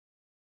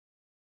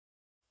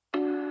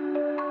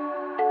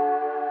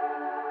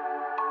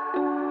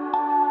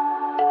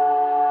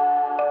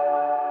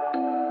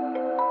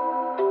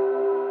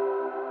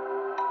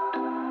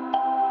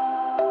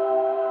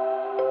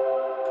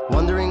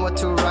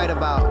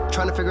about.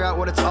 Trying to figure out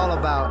what it's all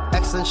about.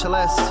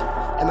 Existentialist.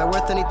 Am I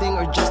worth anything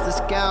or just a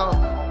scout?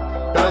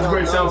 That was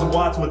great sounds of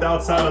Watts with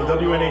Outside of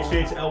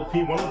WNHH LP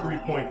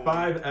 103.5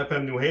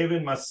 FM New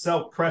Haven.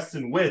 Myself,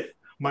 Preston, with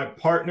my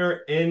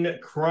partner in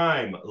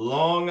crime,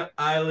 Long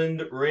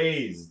Island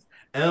raised,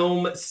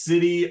 Elm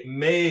City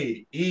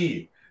made,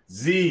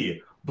 EZ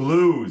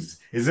BlueZ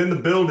is in the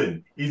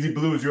building. Easy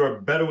BlueZ, you are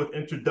better with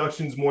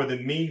introductions more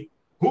than me.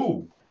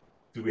 Who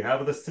do we have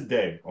with us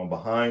today on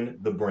Behind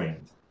the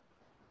Brand?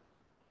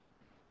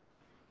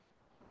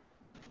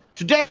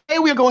 Today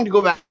we are going to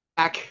go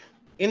back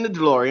in the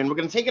DeLorean. We're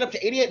going to take it up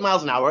to 88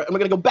 miles an hour, and we're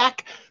going to go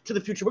back to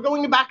the future. We're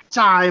going back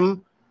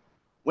time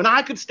when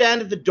I could stand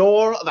at the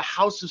door of a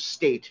house of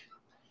state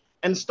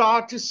and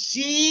start to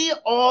see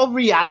all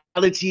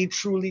reality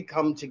truly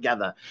come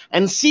together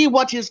and see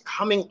what is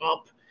coming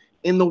up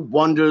in the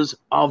wonders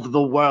of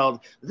the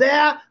world.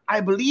 There, I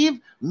believe,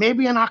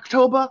 maybe in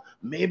October,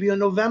 maybe in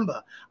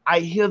November, I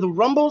hear the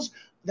rumbles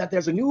that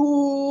there's a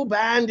new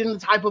band in the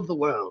type of the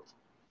world.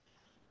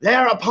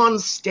 There upon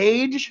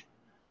stage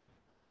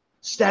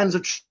stands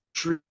a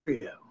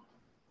trio.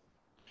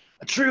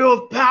 A trio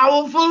of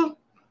powerful,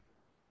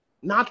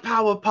 not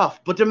Powerpuff,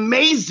 but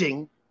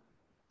amazing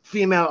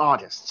female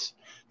artists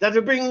that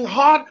are bringing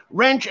heart,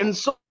 wrench, and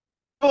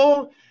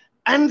soul,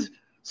 and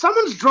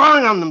someone's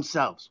drawing on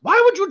themselves. Why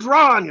would you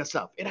draw on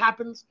yourself? It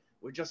happens.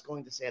 We're just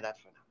going to say that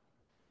for now.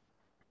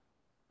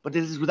 But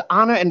it is with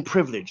honor and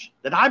privilege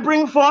that I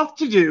bring forth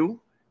to do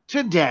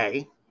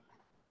today.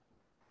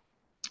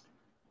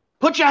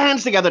 Put your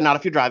hands together, not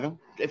if you're driving.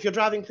 If you're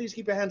driving, please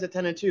keep your hands at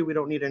 10 and 2. We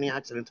don't need any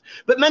accidents.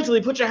 But mentally,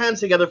 put your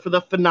hands together for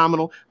the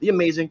phenomenal, the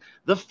amazing,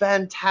 the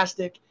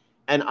fantastic,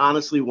 and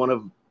honestly, one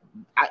of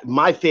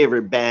my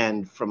favorite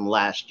band from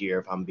last year,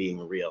 if I'm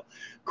being real.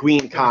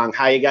 Qween Kong.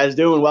 How you guys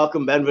doing?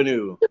 Welcome,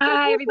 bienvenue.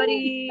 Hi,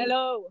 everybody.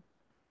 Hello.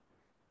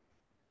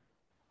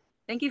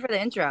 Thank you for the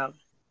intro.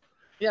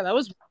 Yeah, that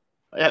was.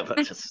 Yeah,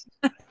 but just...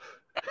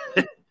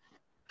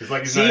 It's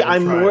like he's See, not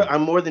even trying.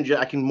 I'm more than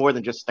just. I can more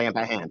than just stamp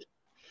a hand.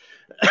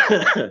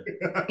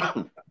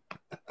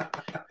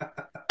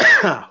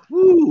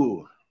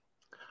 Woo.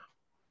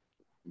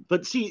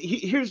 But see,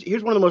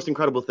 here's one of the most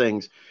incredible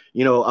things.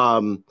 You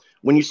know,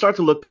 when you start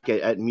to look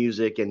at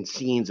music and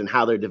scenes and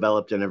how they're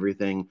developed and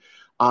everything,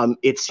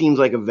 it seems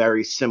like a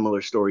very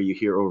similar story you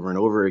hear over and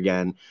over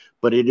again.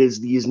 But it is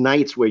these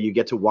nights where you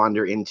get to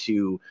wander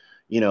into,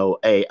 you know,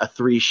 a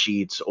Three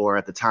Sheets or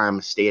at the time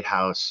a State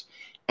House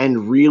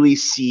and really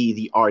see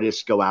the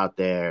artists go out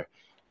there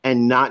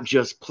and not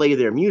just play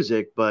their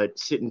music, but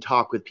sit and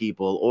talk with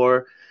people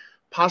or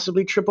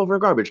possibly trip over a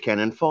garbage can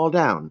and fall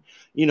down.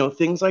 You know,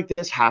 things like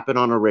this happen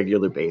on a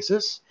regular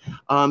basis.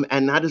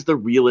 And that is the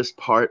realest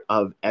part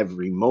of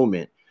every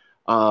moment.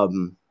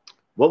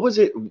 What was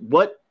it?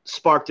 What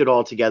sparked it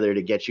all together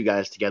to get you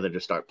guys together to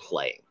start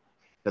playing?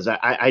 Because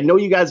I know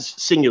you guys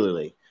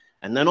singularly,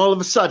 and then all of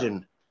a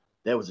sudden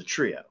there was a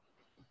trio.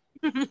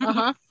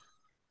 Uh-huh.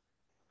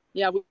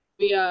 Yeah,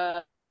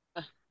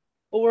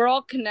 we're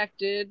all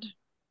connected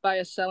by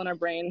a cell in our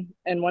brain,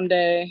 and one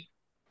day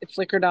it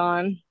flickered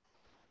on.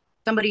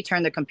 Somebody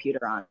turned the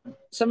computer on.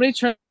 Somebody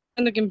turned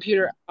the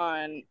computer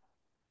on,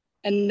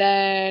 and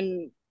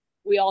then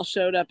we all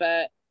showed up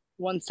at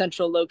one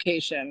central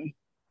location,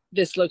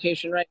 this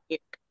location right here.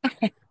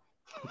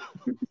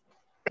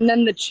 And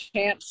then the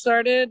chant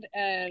started,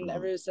 and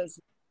ever since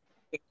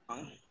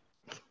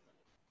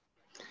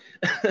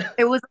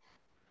It was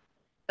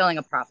fulfilling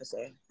a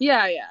prophecy.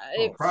 yeah.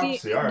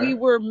 Prophecy, all right. We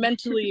were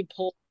mentally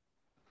pulled.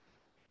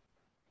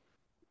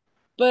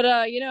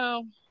 But you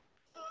know,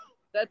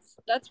 that's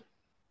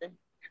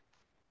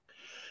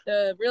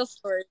the real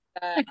story.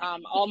 That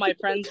all my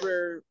friends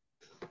were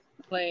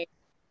playing,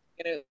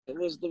 and it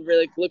looked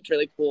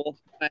really cool.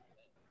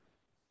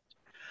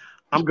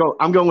 I'm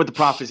going with the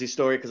prophecy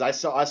story because I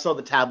saw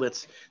the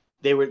tablets.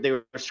 They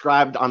were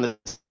scribed on the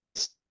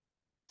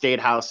State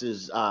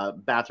House's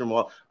bathroom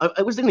wall.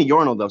 It was in the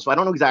urinal though, so I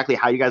don't know exactly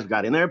how you guys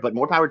got in there. But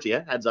more power to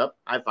you. Heads up,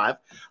 high five.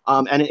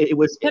 And it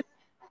was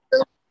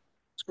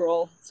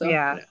Scroll. So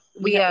Yeah.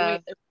 we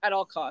at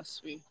all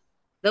costs.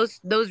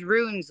 Those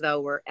runes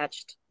though were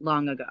etched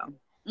long ago.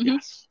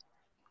 yes.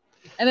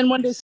 And then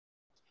one day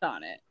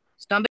on it.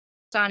 Somebody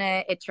on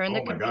it. It turned the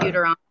Oh my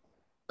computer on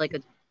like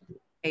a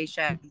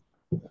patient.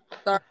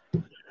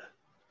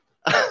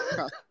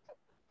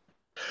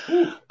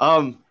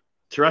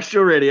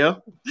 Terrestrial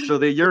radio, so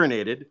they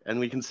urinated, and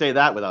we can say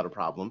that without a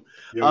problem.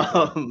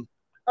 Okay.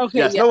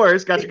 Yes, Yeah. no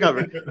worries, got you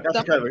covered.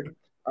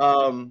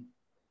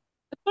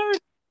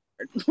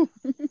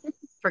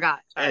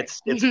 Forgot. Sorry.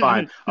 It's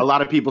fine. A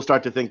lot of people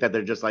start to think that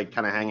they're just like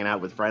kind of hanging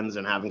out with friends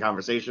and having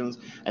conversations,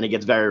 and it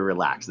gets very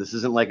relaxed. This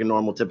isn't like a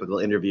normal, typical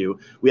interview.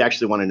 We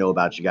actually want to know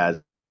about you guys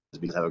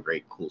because you have a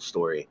great, cool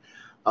story.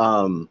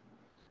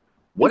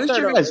 What is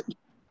your guys?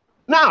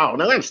 No,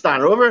 I'm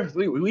starting over.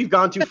 We've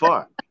gone too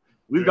far.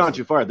 We've gone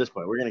too far at this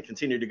point. We're going to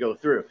continue to go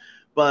through.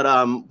 But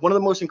one of the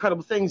most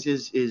incredible things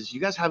is you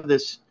guys have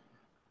this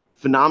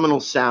phenomenal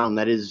sound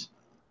that is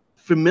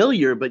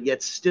familiar, but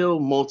yet still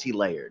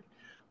multi-layered.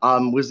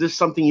 Was this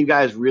something you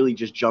guys really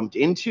just jumped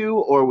into,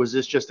 or was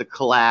this just a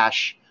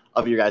clash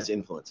of your guys'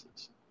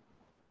 influences?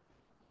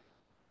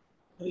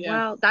 Yeah.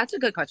 Well, that's a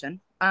good question.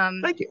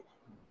 Thank you.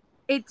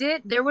 It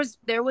did. There was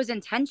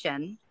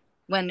intention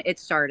when it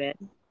started.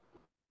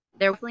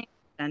 There was definitely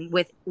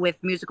intention with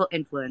musical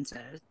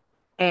influences,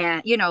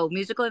 and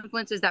musical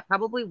influences that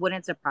probably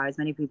wouldn't surprise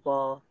many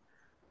people.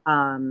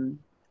 Um,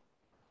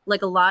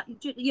 like a lot,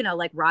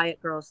 like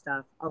Riot Girl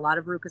stuff, a lot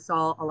of Ruka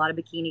Salt, a lot of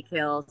Bikini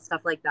Kill,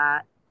 stuff like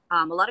that.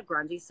 A lot of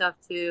grungy stuff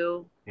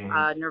too,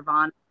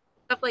 Nirvana,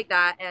 stuff like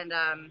that, and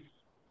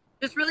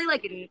just really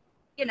like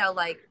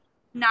like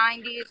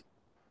 90s,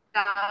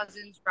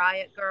 2000s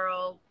Riot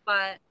Girl.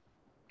 But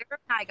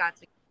Eric and I got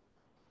to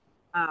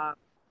uh,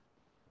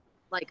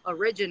 like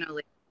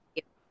originally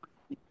in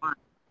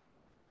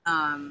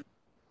 2021.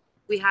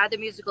 We had the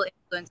musical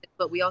influences,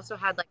 but we also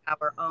had like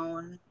our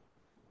own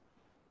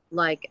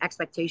like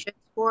expectations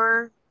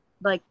for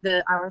like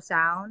our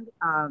sound.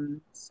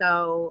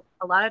 So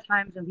a lot of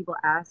times when people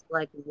ask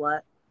like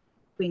what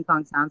Queen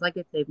Kong sounds like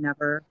if they've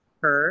never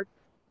heard,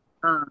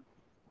 um,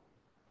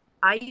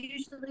 I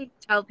usually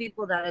tell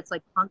people that it's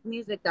like punk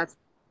music that's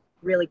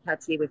really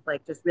catchy with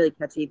like just really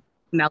catchy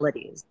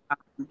melodies.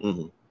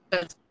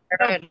 Just,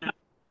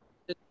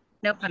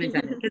 no pun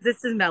intended, because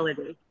this is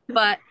melody.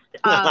 But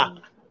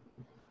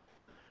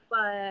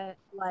but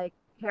like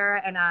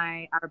Kara and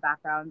I, our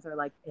backgrounds are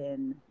like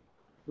in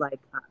like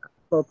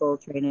vocal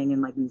training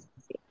and like music.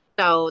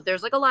 So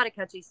there's like a lot of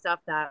catchy stuff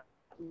that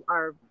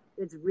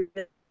it's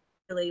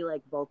really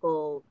like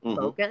vocal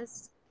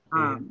focused.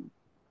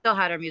 Still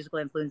had our musical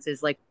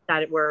influences like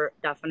that were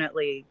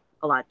definitely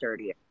a lot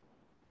dirtier.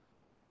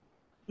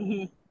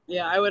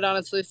 Yeah, I would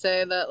honestly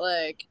say that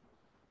like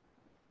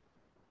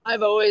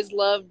I've always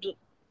loved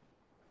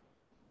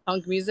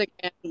punk music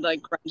and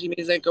like grungy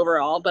music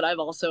overall, but I've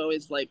also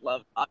always like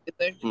loved pop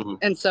music.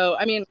 And so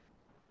I mean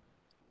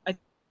I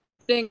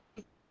think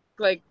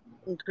like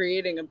in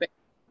creating a band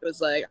it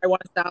was like I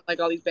want to sound like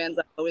all these bands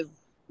I always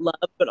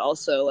loved, but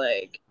also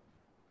like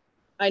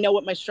I know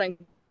what my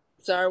strengths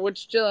are,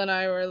 which Jill and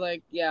I were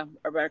like, yeah,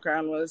 our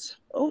background was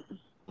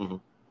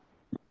in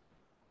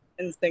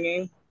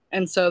singing.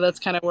 And so that's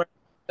kind of where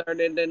it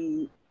started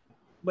and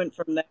went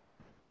from there.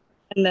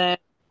 And then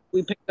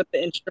we picked up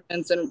the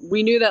instruments and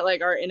we knew that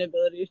like our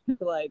inability to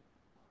like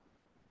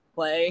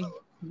play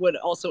would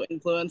also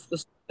influence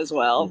this as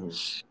well.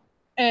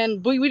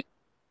 And we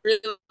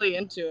really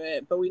into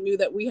it, but we knew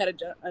that we had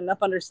enough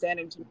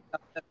understanding to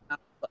it's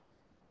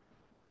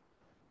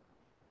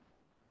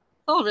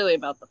all really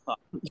about the fun.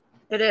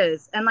 It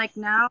is. And like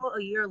now a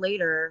year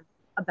later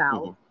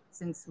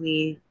since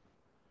we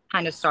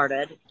kind of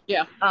started.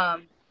 Yeah.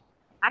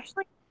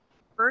 Actually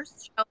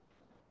first show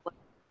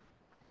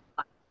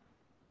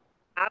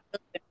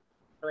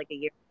for like a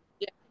year.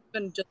 Yeah, it's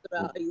been just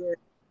about a year.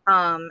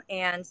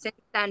 And since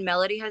then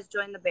Melody has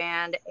joined the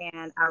band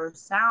and our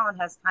sound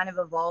has kind of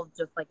evolved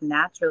just like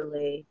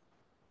naturally.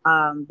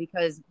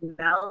 Because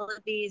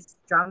Melody's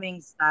drumming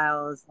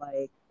style is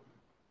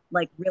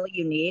like really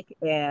unique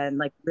and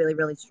like really,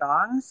 really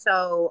strong.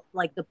 So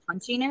like the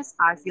punchiness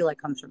I feel like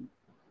comes from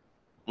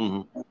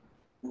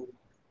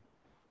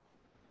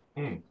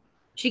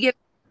she gives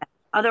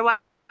otherwise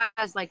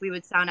like we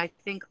would sound I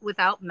think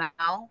without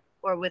Mal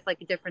or with like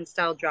a different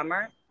style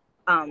drummer,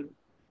 it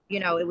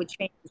would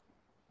change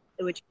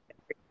I think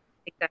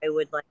that it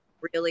would like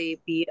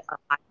really be a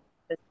high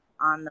emphasis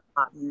on the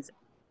pop music.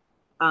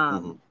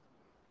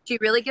 She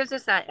really gives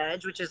us that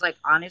edge, which is like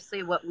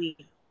honestly what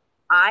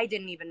I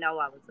didn't even know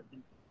I was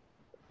looking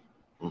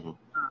for.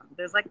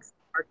 There's like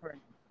hardcore.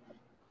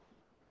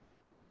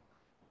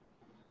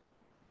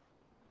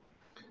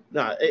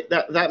 No,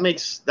 that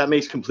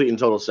makes complete and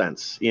total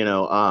sense.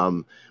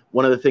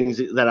 One of the things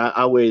that I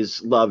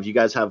always loved, you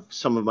guys have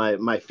some of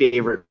my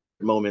favorite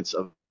moments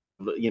of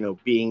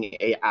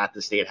being at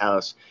the State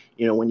House.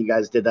 When you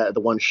guys did the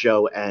one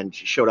show and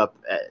showed up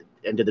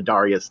and did the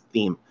Darius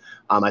theme.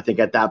 I think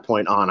at that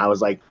point on, I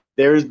was like,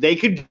 they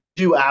could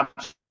do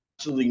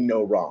absolutely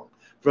no wrong.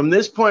 From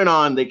this point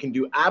on, they can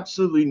do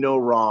absolutely no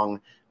wrong,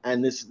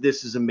 and this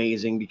is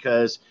amazing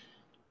because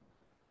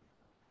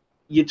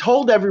you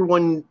told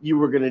everyone you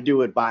were going to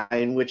do it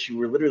in which you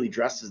were literally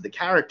dressed as the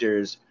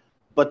characters,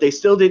 but they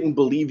still didn't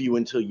believe you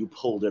until you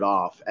pulled it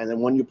off. And then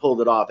when you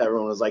pulled it off,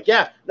 everyone was like,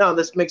 yeah, no,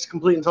 this makes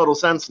complete and total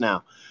sense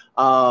now.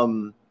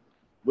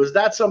 Was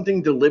that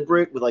something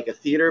deliberate with like a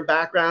theater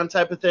background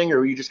type of thing? Or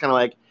were you just kind of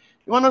like,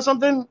 you want to know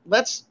something?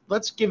 Let's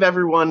give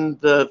everyone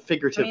the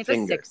figurative it's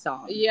finger. a sick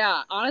song.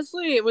 Yeah,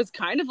 honestly, it was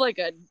kind of like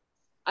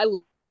I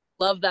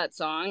love that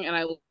song and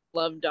I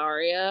love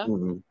Daria.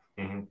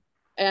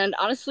 And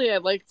honestly,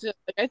 I'd like to.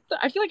 Like,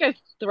 I feel like I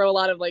throw a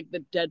lot of like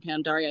the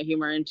deadpan Daria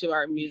humor into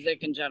our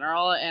music in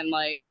general, and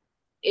like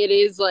it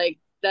is like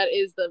that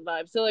is the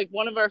vibe. So like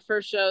one of our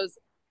first shows,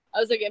 I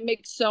was like, it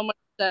makes so much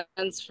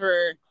sense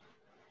for.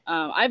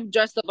 I've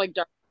dressed up like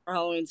Daria for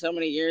Halloween so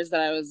many years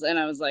that I was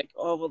like,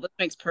 oh well, this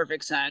makes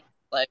perfect sense.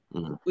 Like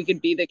we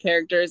could be the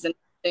characters and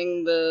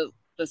sing the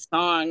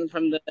song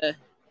from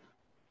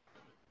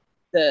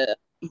the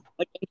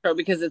like intro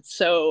because it's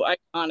so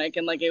iconic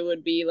and like it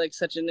would be like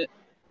such an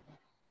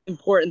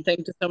important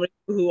thing to somebody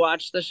who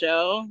watched the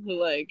show who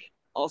like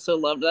also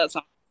loved that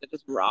song. It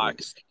just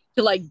rocks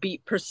to like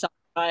be personify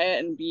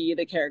it and be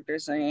the character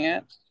singing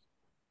it.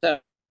 So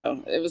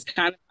it was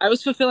kind of I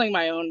was fulfilling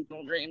my own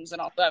dreams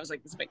and also I was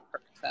like this makes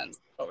perfect sense.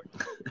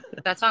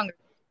 That song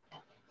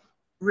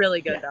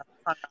really good though.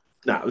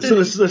 No,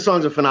 so this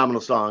song's a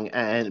phenomenal song,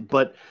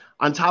 but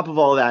on top of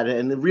all that,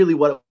 and really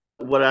what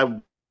I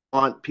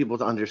want people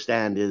to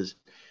understand is,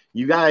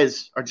 you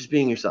guys are just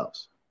being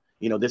yourselves.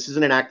 You know, this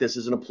isn't an act, this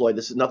isn't a ploy,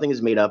 this is nothing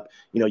is made up.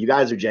 You know, you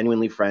guys are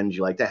genuinely friends.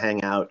 You like to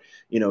hang out.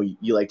 You know,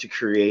 you like to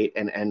create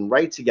and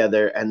write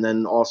together, and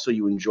then also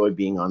you enjoy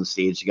being on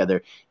stage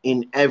together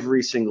in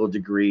every single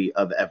degree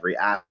of every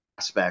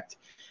aspect,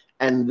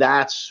 and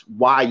that's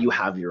why you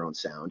have your own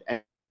sound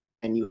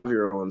and you have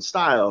your own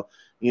style,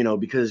 you know,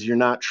 because you're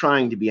not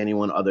trying to be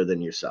anyone other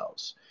than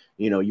yourselves.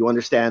 You know, you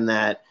understand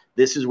that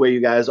this is where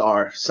you guys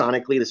are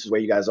sonically, this is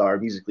where you guys are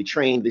musically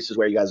trained, this is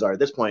where you guys are at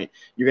this point.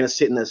 You're going to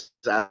sit in this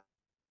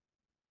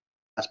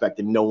aspect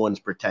and no one's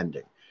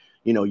pretending.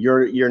 You know,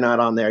 you're not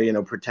on there, you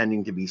know,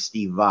 pretending to be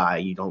Steve Vai.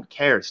 You don't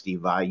care,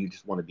 Steve Vai. You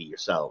just want to be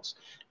yourselves.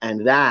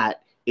 And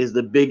that is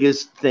the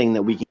biggest thing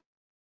that we can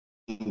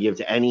give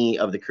to any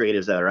of the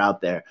creatives that are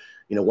out there.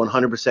 You know,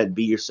 100%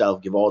 be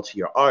yourself, give all to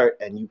your art,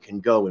 and you can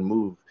go and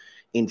move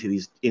into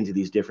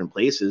these different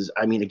places.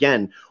 I mean,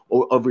 again,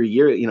 over a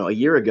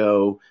year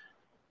ago,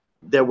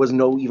 there was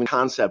no even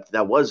concept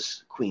that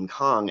was Qween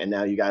Kong, and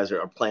now you guys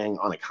are playing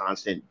on a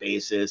constant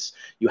basis.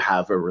 You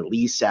have a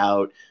release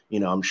out. You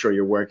know, I'm sure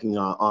you're working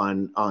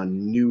on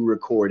new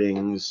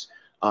recordings.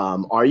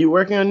 Are you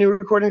working on new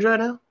recordings right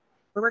now?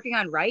 We're working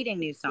on writing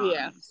new songs.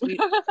 Yeah.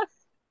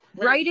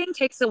 Writing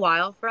takes a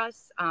while for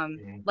us.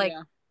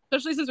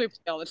 Especially since we play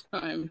all the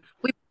time.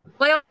 We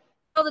play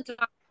all the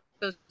time.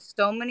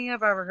 So many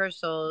of our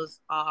rehearsals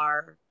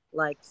are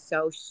like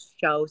so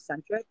show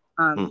centric.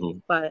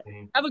 But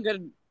I have a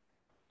good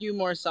few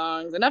more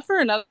songs, enough for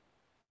another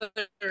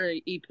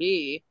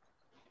EP.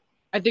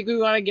 I think we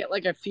want to get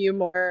like a few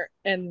more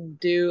and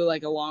do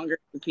like a longer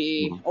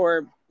EP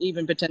or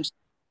even potentially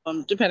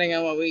depending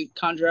on what we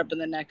conjure up in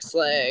the next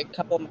like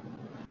couple months.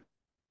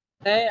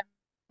 Hey,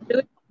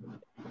 really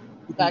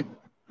back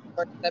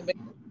a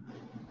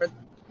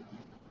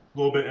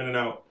little bit in and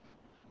out.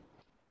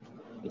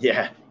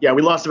 Yeah,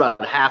 we lost about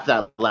half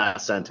that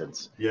last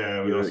sentence.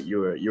 Yeah, you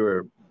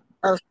were.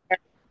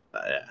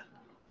 Yeah.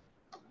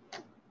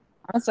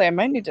 Honestly, I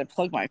might need to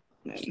plug my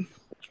phone in.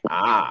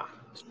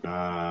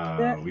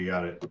 We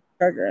got it.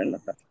 Charger in the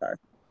car.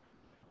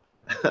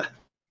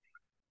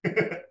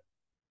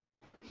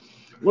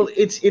 Well,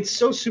 it's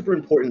so super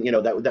important, you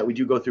know, that we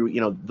do go through,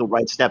 you know, the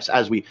right steps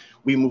as we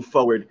move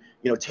forward.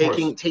 You know,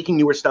 taking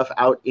newer stuff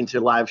out into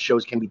live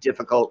shows can be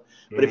difficult,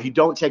 but if you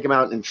don't take them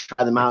out and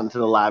try them out into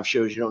the live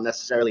shows, you don't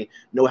necessarily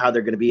know how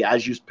they're going to be.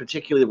 As you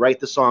particularly write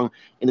the song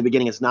in the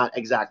beginning, it's not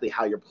exactly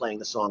how you're playing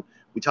the song.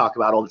 We talk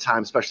about all the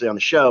time, especially on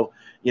the show.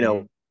 You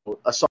know,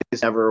 a song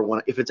is never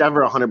if it's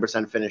ever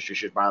 100% finished, you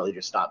should probably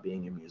just stop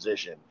being a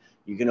musician.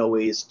 You can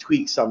always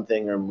tweak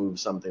something or move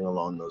something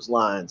along those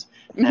lines.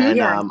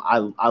 And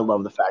I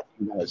love the fact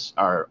that you guys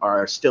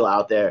are still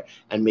out there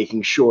and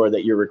making sure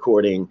that you're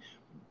recording,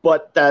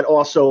 but that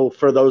also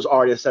for those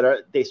artists that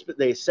are,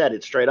 they said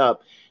it straight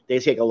up, they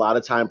take a lot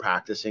of time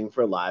practicing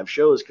for live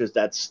shows because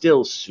that's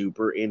still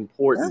super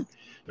important,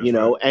 you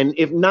know, and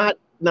if not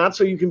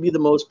so you can be the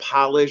most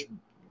polished,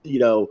 you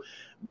know,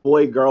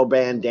 boy, girl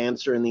band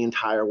dancer in the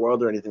entire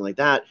world or anything like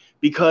that,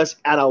 because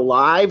at a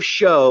live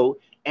show,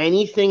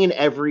 anything and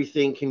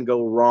everything can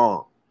go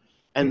wrong.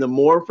 And the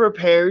more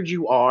prepared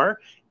you are,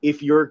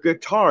 if your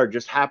guitar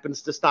just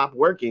happens to stop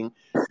working,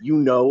 you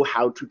know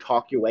how to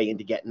talk your way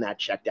into getting that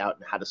checked out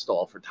and how to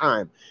stall for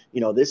time.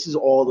 You know, this is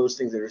all those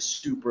things that are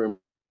super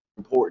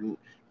important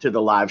to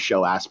the live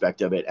show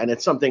aspect of it. And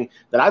it's something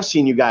that I've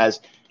seen you guys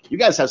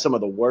have some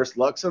of the worst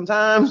luck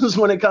sometimes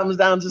when it comes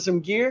down to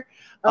some gear.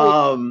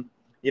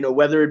 You know,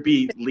 whether it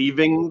be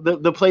leaving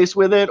the place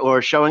with it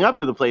or showing up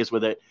to the place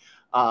with it.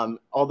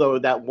 Although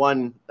that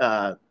one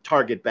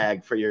Target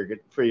bag for your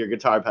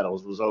guitar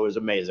pedals was always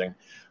amazing.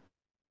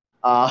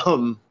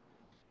 What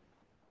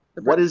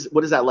is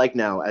that like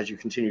now as you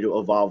continue to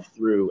evolve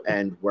through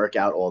and work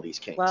out all these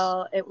kinks?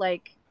 Well, I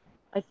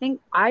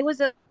think I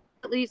was I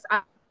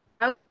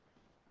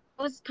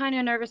was kind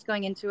of nervous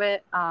going into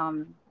it,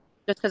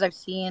 just because I've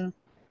seen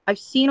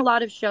a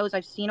lot of shows,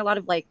 I've seen a lot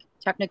of like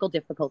technical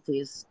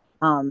difficulties,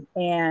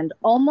 and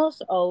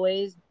almost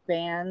always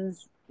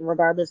bands,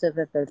 regardless of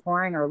if they're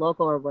touring or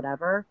local or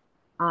whatever,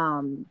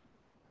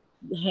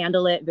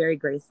 handle it very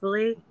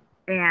gracefully.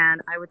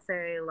 And I would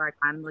say like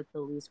I'm like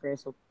the least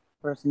graceful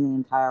person in the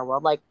entire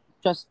world. Like,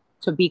 just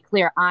to be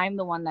clear, I'm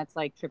the one that's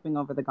like tripping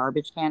over the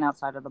garbage can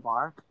outside of the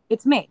bar.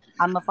 It's me.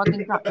 I'm a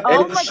fucking drunk.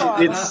 Oh my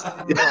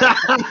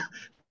god.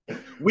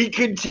 We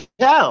could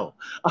tell.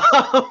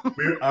 I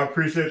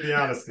appreciate the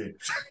honesty.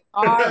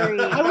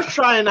 Sorry. I was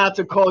trying not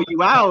to call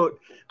you out.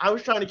 I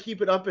was trying to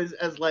keep it up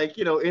as like,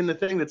 you know, in the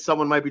thing that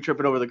someone might be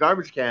tripping over the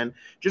garbage can,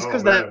 just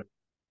because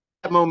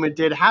moment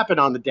did happen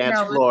on the dance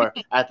No, floor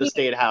at the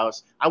State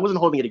House. I wasn't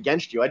holding it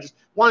against you. I just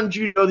wanted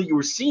you to know that you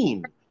were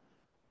seen.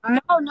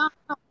 no.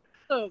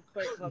 So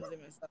quite clumsy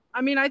myself.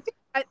 I mean, I think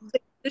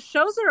the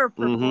shows are a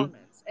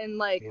performance, and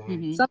like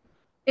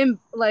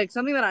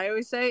something that I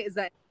always say is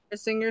that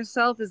embarrassing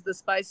yourself is the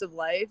spice of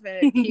life,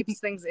 and it keeps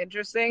things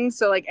interesting.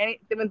 So like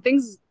when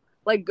things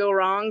like go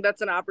wrong,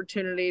 that's an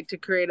opportunity to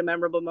create a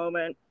memorable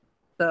moment.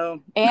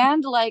 So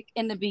And like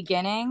in the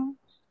beginning,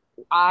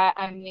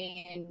 I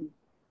mean,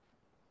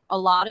 a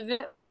lot of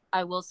it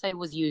I will say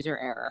was user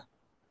error.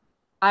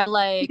 I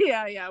like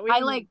yeah, I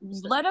like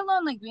let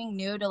alone like being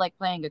new to like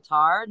playing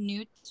guitar,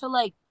 new to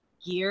like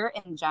gear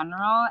in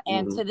general.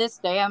 And to this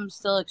day I'm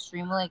still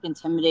extremely like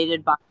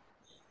intimidated by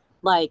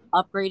like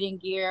upgrading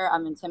gear.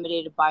 I'm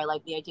intimidated by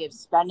like the idea of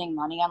spending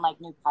money on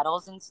like new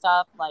pedals and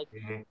stuff. Like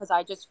because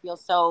I just feel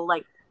so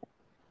like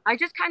I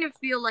just kind of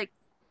feel like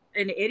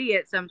an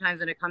idiot sometimes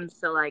when it comes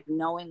to like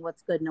knowing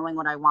what's good, knowing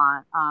what I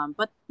want.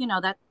 But you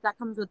know that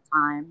comes with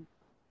time.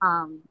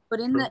 But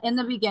in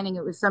the beginning,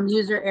 it was some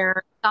user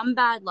error, some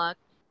bad luck,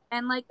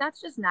 and like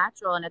that's just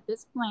natural. And at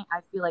this point,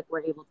 I feel like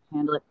we're able to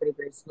handle it pretty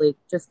gracefully,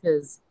 just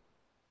because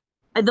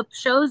the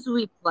shows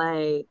we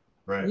play,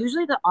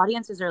 usually the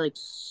audiences are like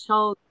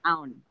so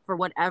down for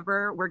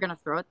whatever we're gonna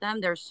throw at them.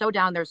 They're so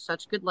down. They're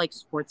such good like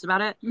sports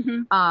about it.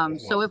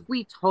 So if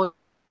we totally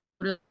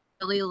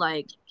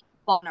like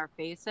fall on our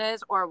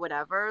faces or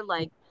whatever,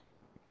 like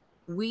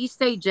we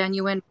stay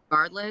genuine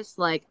regardless.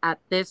 Like at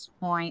this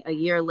point, a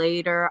year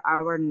later,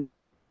 our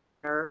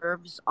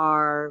nerves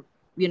are,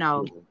 you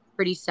know,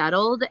 pretty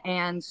settled.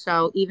 And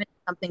so even if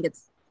something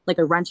gets like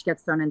a wrench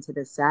gets thrown into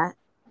the set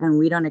and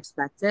we don't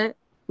expect it,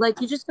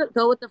 like you just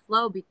go with the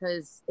flow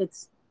because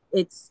it's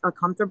a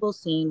comfortable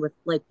scene with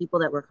like people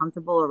that we're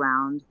comfortable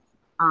around.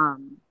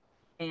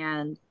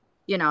 And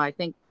you know, I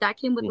think that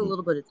came with a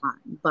little bit of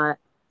time, but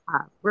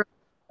we're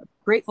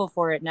grateful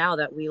for it now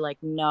that we like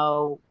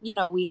know, you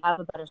know, we have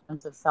a better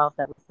sense of self,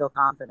 that we feel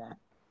confident.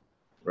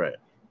 Right.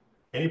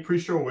 Any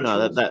pre-show rituals?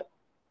 No, that.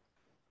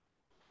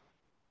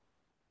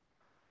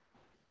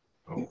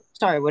 Oh.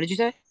 Sorry, what did you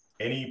say?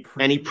 Any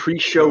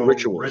pre-show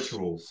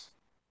rituals?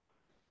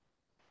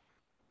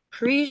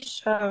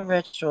 Pre-show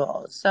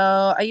rituals.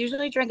 So I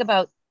usually drink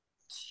about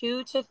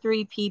 2 to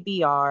 3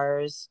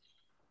 PBRs.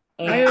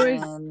 And I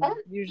always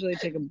usually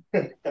take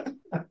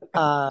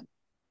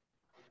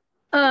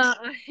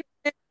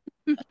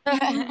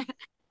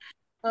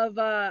of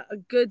a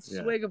good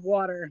swig of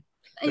water.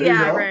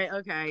 Right.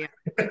 Okay. Yeah.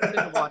 Good swig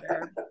of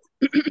water.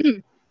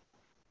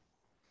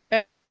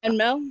 And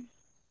Mel?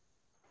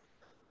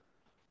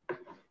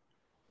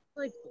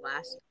 Like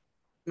blast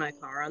my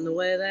car on the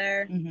way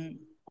there.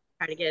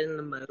 Try to get in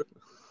the mode.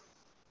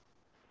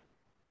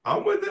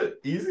 I'm with it.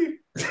 Easy.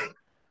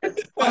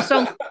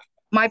 So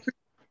my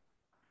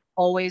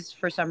always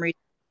for some reason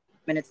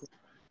minutes.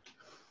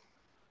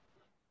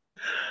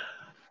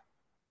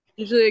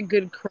 Usually a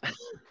good cry.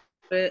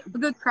 A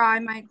good cry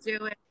might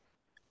do it.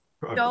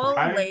 So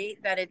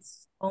late that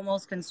it's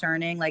almost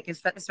concerning, like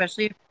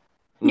especially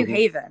New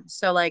Haven.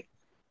 So like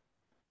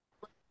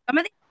some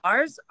of the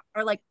bars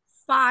are like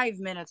 5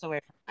 minutes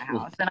away from my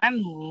house and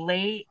I'm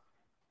late.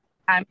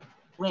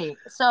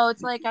 So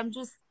it's like I'm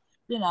just,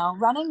 you know,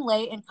 running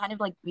late and kind of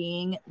like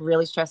being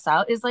really stressed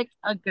out is like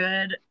a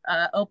good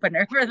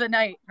opener for the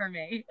night for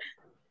me.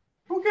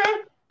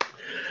 Okay.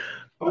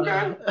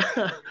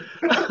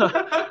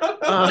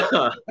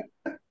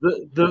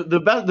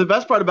 The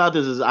best part about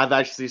this is I've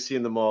actually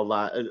seen them all a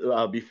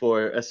lot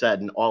before a set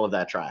and all of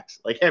that tracks,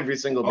 like every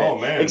single bit. Oh,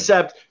 man.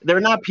 Except they're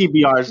not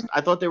PBRs.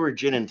 I thought they were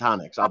gin and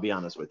tonics. I'll be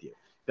honest with you,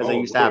 because I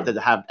used to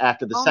have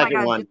after the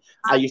second one,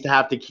 I used to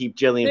have to keep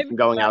Jillian from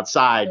going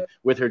outside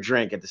with her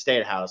drink at the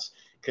State House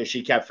because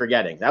she kept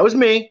forgetting. That was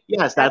me.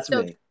 Yes, that's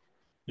me.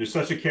 You're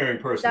such a caring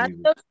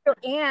person. That's so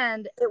true.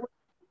 And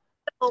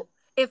so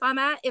if I'm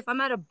at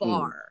a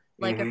bar,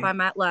 like if I'm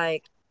at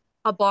like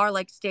a bar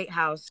like State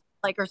House,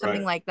 like or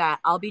something like that,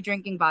 I'll be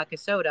drinking vodka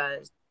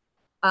sodas.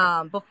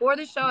 Before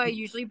the show, I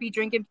usually be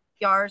drinking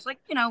PRs, like,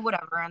 you know,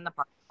 whatever in the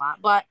parking lot.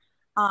 But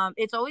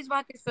it's always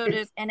vodka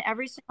sodas. And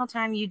every single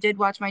time you did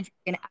watch my drink,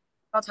 and every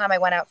single time I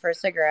went out for a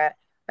cigarette,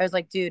 I was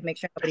like, dude, make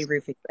sure nobody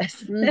roofies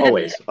this.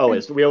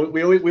 Always. We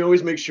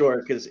always make sure,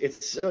 because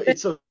it's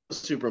so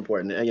super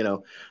important. And, you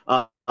know,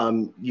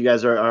 you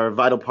guys are a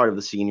vital part of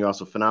the scene. You're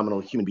also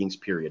phenomenal human beings,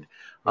 period.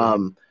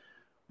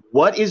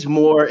 What is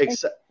more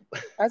exciting?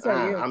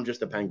 I'm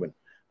just a penguin.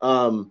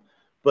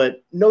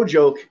 But no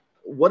joke,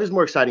 what is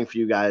more exciting for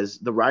you guys?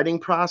 The writing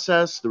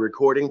process, the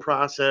recording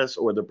process,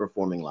 or the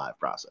performing live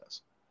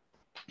process?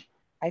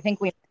 I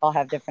think we all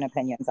have different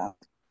opinions on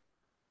it.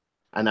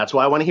 And that's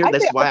why I want to hear.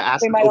 This is why I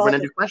asked an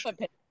open-ended question.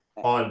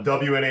 On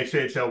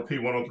WNHH LP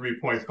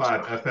 103.5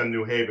 FM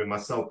New Haven,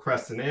 myself,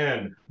 Preston,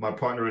 and my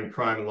partner in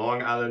crime,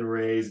 Long Island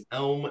Rays,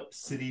 Elm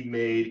City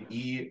made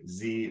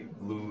EZ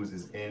Blues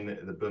is in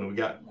the building. We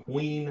got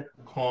Qween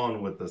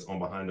Con with us on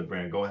Behind the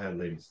Brand. Go ahead,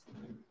 ladies.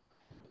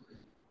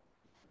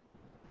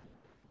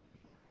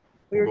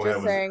 We were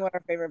just saying what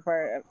our favorite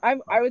part.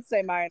 I would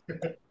say mine.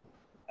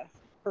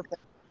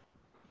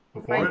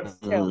 Performance.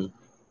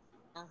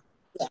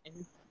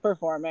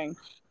 performing.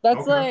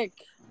 That's Okay. like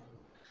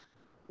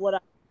what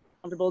I'm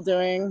comfortable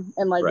doing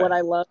and like what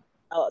I love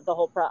about the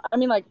whole I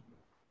mean, like,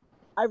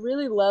 I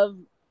really love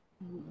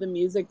the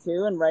music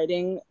too and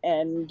writing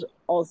and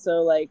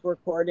also like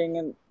recording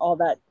and all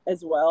that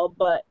as well.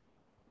 But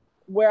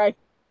where I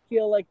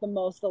feel like the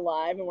most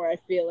alive and where I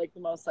feel like the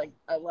most like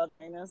I love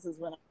doing this is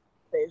when I'm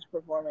stage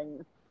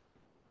performing.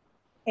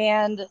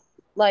 And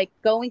like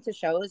going to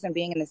shows and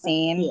being in the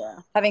scene,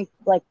 having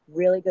like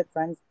really good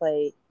friends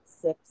play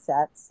sick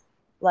sets,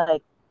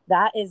 like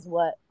that's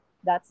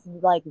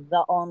like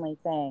the only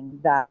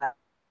thing that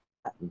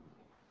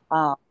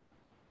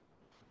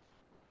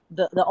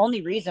the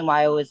only reason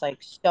why I was like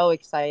so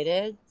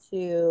excited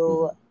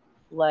to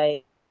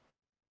like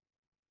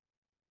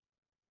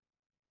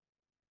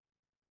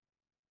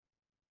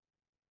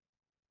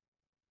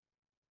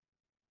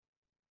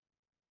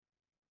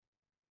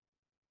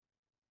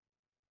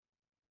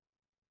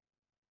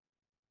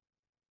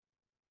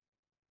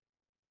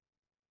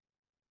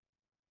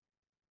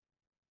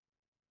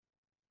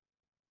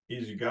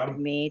You got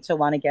him. me to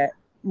want to get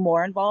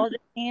more involved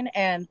in.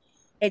 And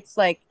it's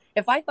like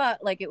if I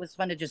thought like it was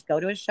fun to just go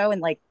to a show and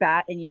like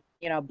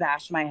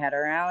bash my head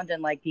around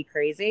and like be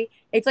crazy,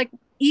 it's like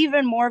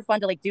even more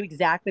fun to like do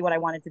exactly what I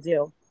wanted to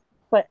do,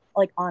 but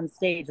like on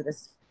stage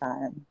this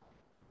time.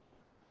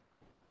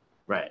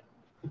 Right.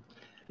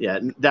 Yeah,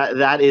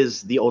 that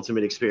is the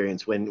ultimate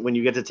experience when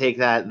you get to take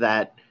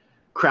that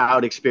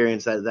crowd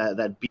experience,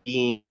 that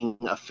being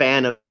a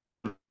fan of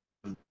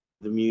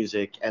the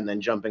music and then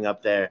jumping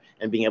up there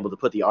and being able to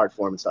put the art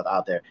form and stuff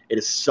out there. It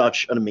is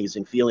such an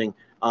amazing feeling,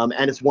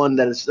 and it's one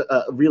that is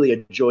really a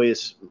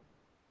joyous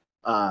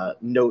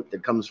note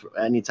that comes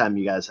anytime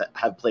you guys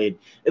have played.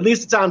 At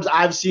least the times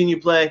I've seen you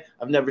play,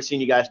 I've never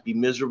seen you guys be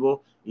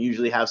miserable. You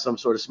usually have some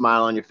sort of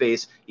smile on your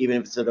face, even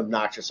if it's an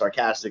obnoxious,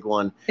 sarcastic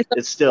one.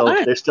 There's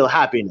still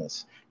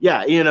happiness.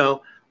 Yeah, you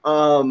know.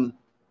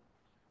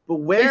 But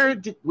where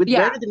did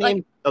the name?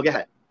 Like, oh, go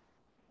ahead.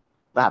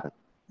 What happened?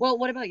 Well,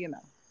 what about you,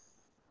 Mel?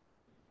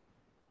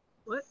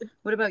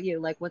 What about you?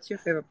 Like, what's your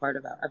favorite part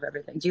of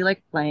everything? Do you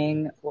like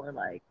playing or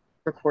like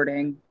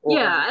recording?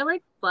 Yeah, I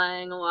like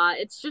playing a lot.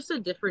 It's just a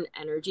different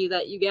energy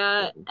that you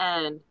get,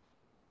 and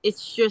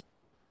it's just,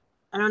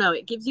 I don't know,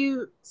 it gives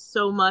you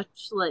so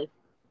much, like,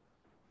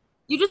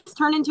 you just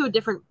turn into a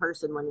different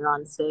person when you're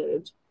on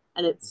stage,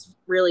 and it's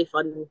really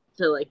fun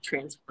to like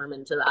transform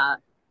into that.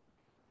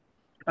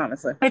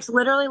 Honestly, it's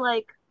literally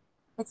like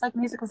it's like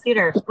musical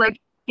theater. Like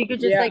you could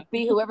just like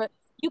be whoever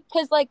you,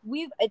 because like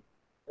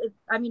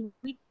I mean,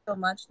 we so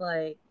much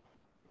like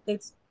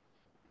it's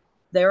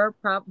there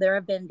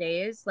have been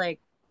days like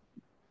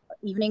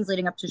evenings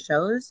leading up to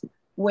shows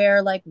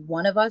where like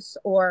one of us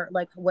or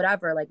like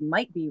whatever like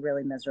might be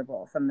really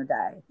miserable from the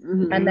day,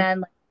 and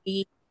then like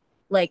we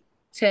like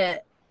to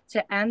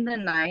end the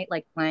night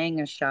like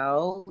playing a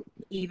show,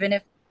 even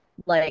if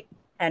like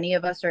any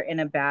of us are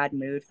in a bad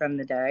mood from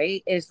the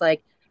day, is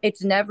like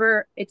it's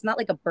not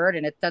like a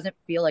burden. It doesn't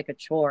feel like a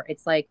chore.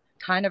 It's like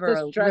kind of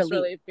a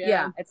relief.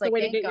 Yeah, it's like the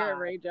way to get your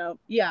rage out.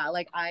 Yeah,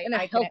 like I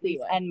can at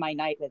least end my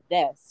night with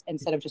this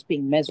instead of just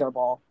being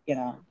miserable, you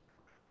know.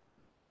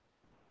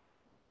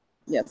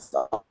 Yes,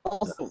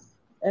 awesome.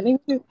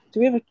 Do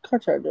we have a car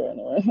charger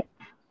anyway?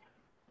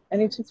 I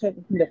need to plug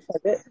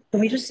it. Can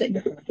we just sit?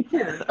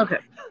 Yeah. Okay.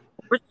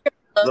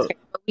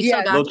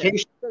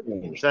 Location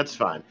change. That's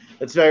fine.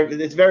 It's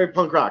very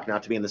punk rock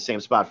not to be in the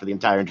same spot for the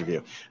entire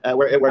interview.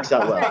 Where it works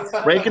out well.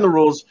 Breaking the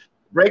rules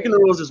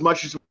as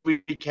much as we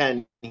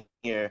can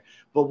here.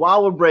 But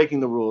while we're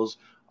breaking the rules,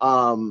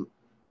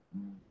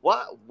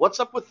 what's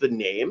up with the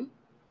name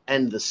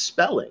and the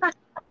spelling,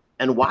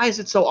 and why is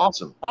it so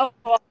awesome? Oh,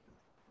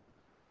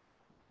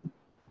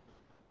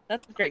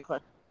 that's a great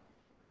question.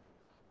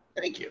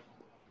 Thank you.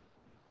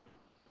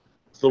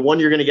 It's the one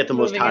you're going to get the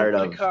most tired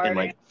of in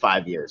like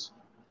 5 years.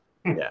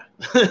 Yeah.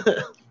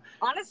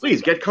 Honestly,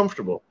 please get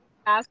comfortable.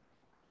 I've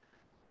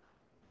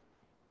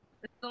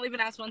only been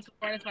asked once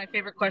before, and it's my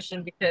favorite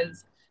question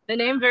because the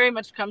name very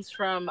much comes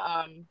from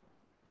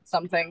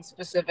something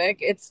specific.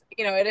 It's,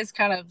 you know, it is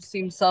kind of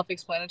seems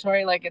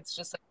self-explanatory, like it's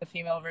just like the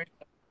female version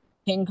of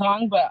King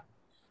Kong, but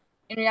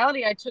in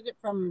reality, I took it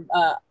from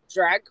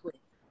drag queen.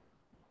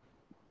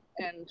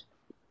 And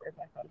where's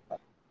my phone?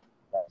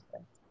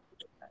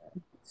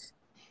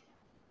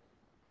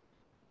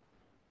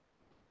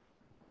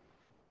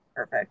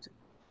 Perfect.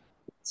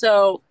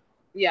 So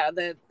yeah,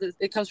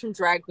 it comes from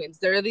drag queens.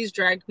 There are these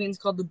drag queens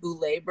called the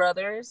Boulet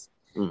brothers,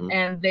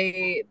 and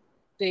they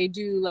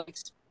do like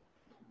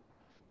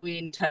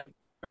queen type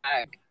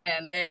drag,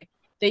 and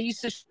they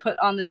used to put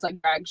on this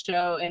like drag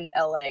show in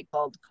LA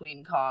called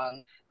Qween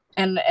Kong.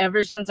 And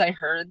ever since I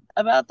heard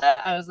about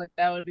that, I was like,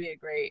 that would be a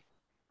great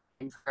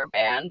name for a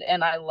band.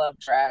 And I love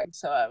drag,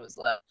 so I was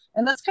like,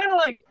 and that's kind of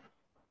like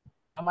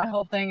my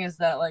whole thing is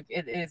that like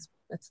it's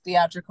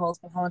theatrical, it's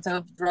performance. I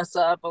love to dress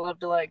up. I love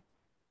to like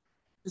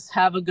just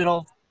have a good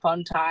old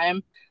fun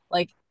time.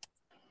 Like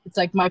it's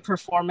like my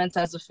performance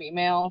as a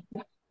female.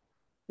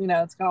 You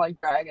know, it's kind of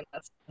like drag in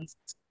that sense.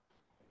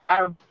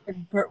 I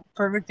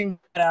perfect thing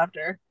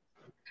after.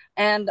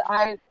 And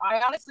I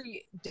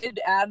honestly did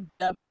add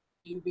W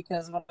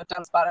because when I looked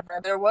on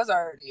Spotify, there was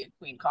already a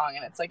Qween Kong,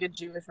 and it's like a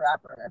Jewish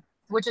rapper,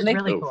 which is and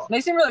really cool. They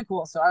seem really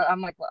cool, so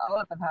I'm like, well, I'll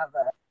let them have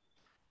that.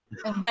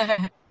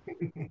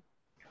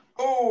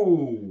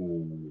 Oh.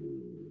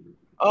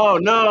 Oh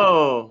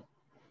no.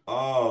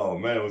 Oh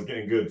man, it was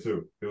getting good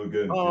too. It was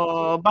good.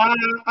 Oh, by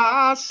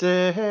ourselves.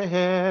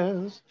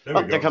 There we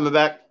They're go. coming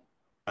back.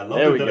 I love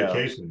There the we go.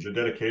 dedication. The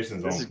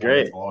dedication's This on is point.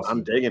 It's great. awesome.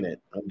 I'm digging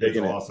it. It's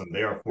awesome.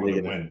 They are for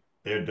the win.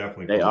 They're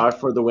definitely They for are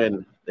for the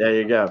win. There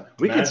you go.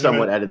 We could Imagine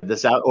somewhat it- edit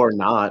this out or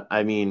not.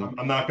 I mean,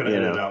 I'm not going to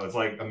edit it out. It's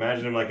like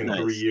imagine them like in 3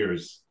 Nice.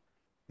 years.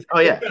 Oh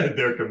yeah.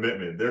 Their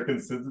commitment, their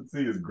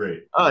consistency is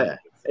great. Oh yeah.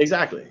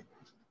 Exactly.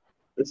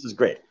 This is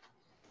great.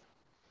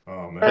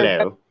 Oh man.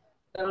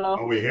 Hello.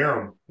 Oh, we hear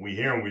them. We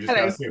hear them. We just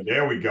gotta see them.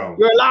 There we go.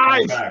 You're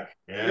live. Back.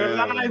 Yeah. You're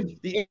live.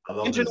 The I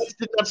love internet this.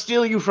 did not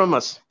steal you from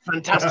us.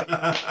 Fantastic.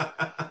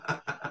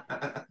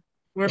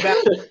 We're back.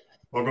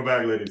 Welcome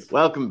back, ladies.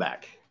 Welcome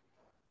back.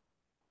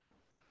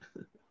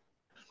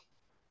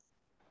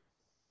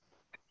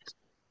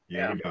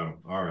 Yeah, we got them.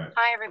 All right.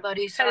 Hi,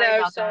 everybody. Sorry Hello,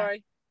 about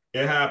sorry.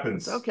 It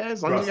happens. It's okay,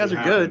 as long as Trust you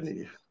guys it are happens.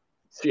 good.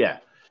 Yeah.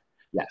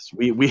 Yes,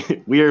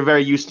 we are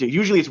very used to.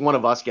 Usually, it's one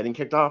of us getting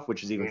kicked off,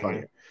 which is even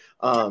funnier.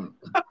 So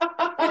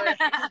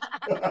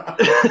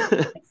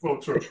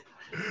true.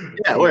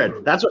 Yeah,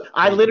 word. That's what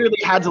I literally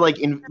had to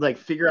like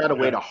figure out a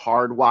way to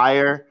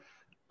hardwire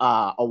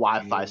a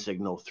Wi-Fi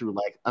signal through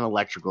like an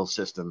electrical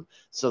system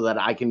so that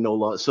I can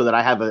so that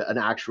I have an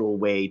actual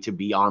way to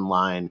be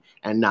online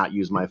and not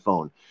use my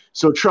phone.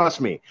 So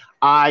trust me,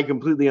 I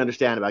completely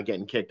understand about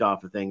getting kicked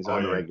off of things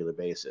on a regular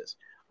basis.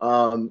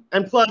 And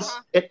plus,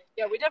 we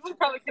definitely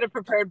probably could have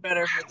prepared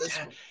better for this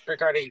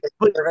regarding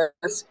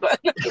service, but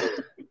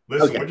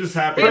listen, we're just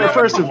happy to have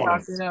you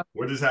on.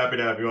 We're just happy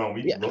to have you on.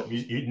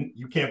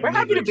 You can't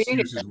believe the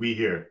excuses we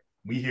hear.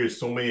 We hear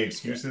so many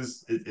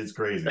excuses. It's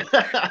crazy.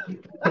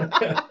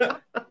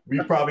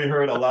 We probably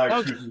heard a lot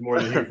of excuses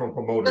more than hear from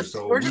promoters.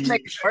 So we're just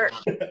making sure.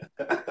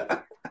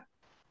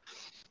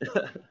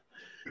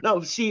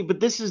 No, see,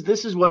 but this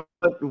is what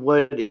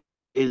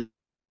is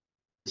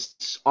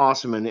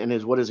awesome and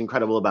is what is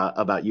incredible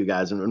about you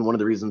guys, and one of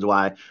the reasons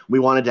why we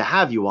wanted to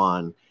have you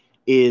on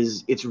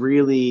is it's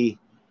really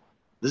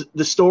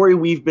the story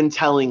we've been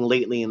telling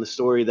lately, and the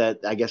story that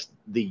I guess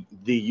the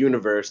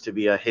universe, to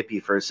be a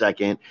hippie for a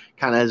second,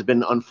 kind of has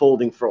been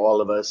unfolding for all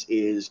of us,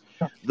 is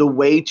the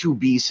way to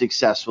be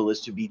successful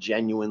is to be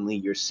genuinely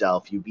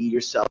yourself. You be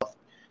yourself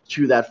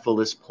to that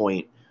fullest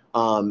point,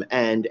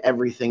 and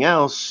everything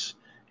else,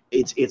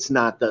 it's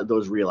not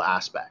those real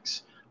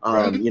aspects.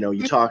 You know,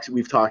 we've talked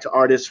to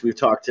artists, we've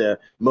talked to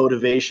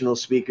motivational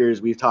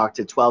speakers, we've talked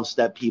to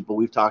 12-step people,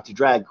 we've talked to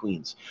drag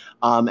queens,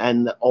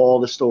 and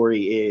all the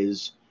story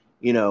is,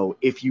 you know,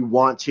 if you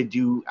want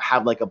to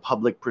have like a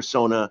public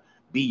persona,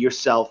 be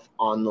yourself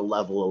on the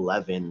level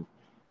 11,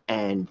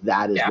 and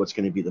that is what's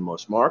going to be the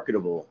most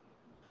marketable.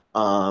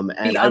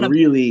 And I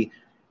really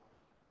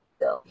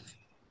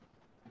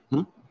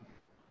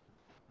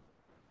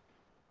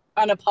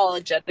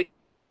unapologetically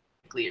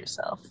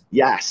yourself.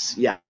 Yes.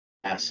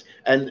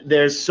 And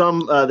there's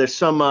some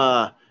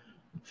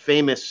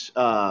famous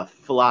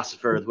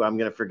philosopher who I'm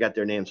going to forget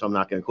their name, so I'm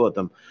not going to quote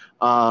them.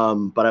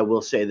 But I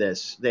will say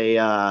this: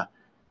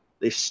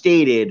 they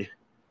stated,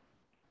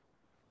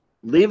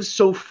 live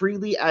so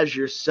freely as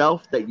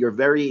yourself that your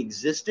very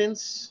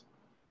existence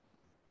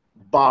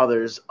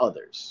bothers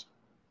others.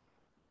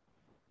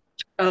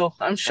 Oh,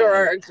 I'm sure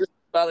our existence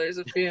bothers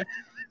a few.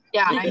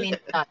 Yeah, I mean,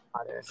 it does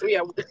bother a few.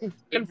 Yeah,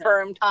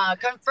 confirmed.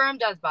 Confirmed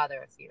does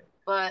bother a few.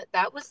 But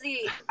that was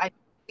we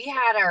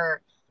had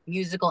our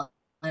musical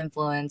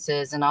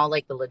influences and all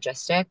like the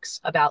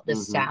logistics about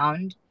this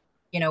sound,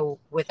 you know,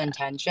 with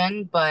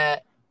intention.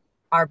 But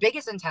our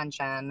biggest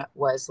intention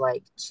was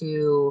like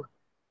to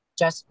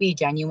just be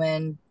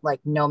genuine, like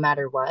no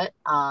matter what.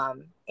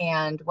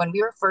 And when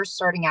we were first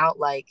starting out,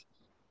 like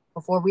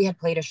before we had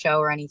played a show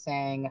or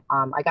anything,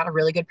 I got a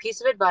really good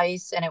piece of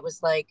advice, and it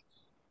was like,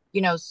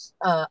 you know,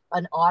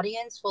 an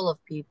audience full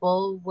of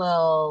people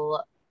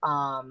will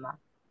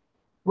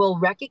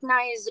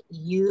recognize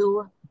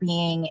you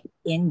being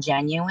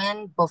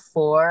ingenuine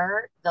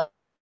before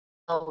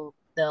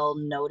they'll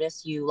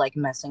notice you like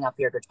messing up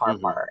your guitar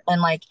part.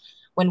 And like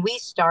when we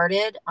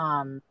started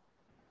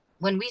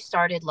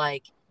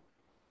like,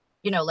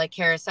 you know, like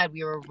Kara said,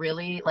 we were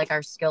really like,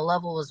 our skill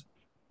level was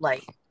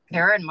like,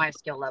 Kara and my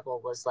skill level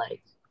was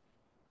like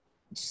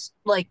just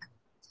like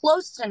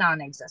close to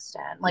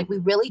non-existent. Like we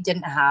really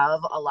didn't have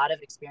a lot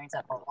of experience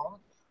at all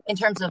in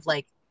terms of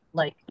like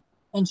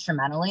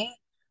instrumentally.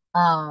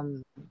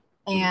 And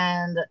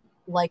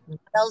like what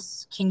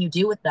else can you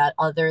do with that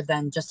other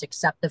than just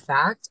accept the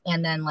fact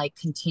and then like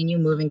continue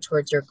moving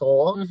towards your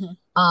goal?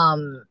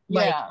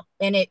 Like,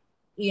 and it,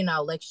 you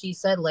know, like she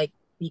said, like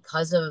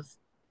because of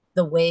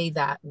the way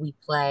that we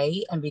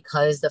play and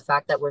because the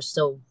fact that we're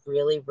still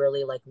really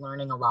like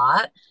learning a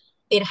lot,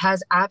 it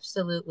has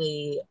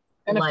absolutely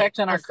An like, effect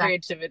on our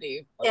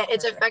creativity.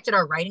 It's affected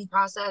our writing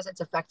process.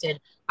 It's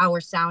affected our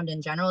sound in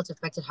general. It's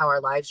affected how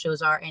our live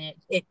shows are, and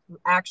it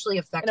actually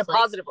affects in a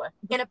positive way.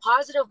 In a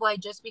positive way,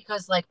 just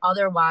because like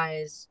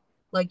otherwise,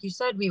 like you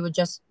said, we would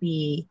just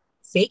be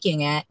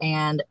faking it,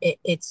 and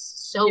it's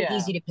so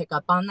easy to pick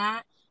up on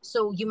that.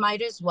 So you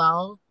might as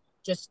well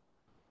just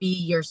be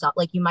yourself.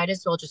 Like you might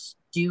as well just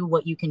do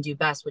what you can do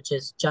best, which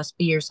is just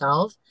be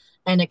yourself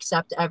and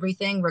accept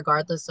everything,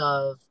 regardless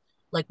of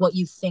like what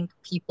you think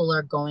people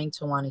are going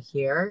to want to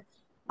hear.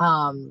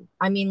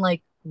 I mean,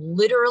 like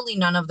literally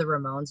none of the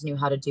Ramones knew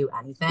how to do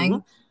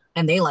anything,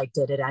 and they like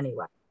did it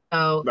anyway.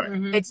 So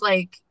it's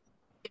like,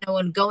 you know,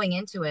 when going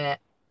into it,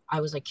 I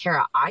was like,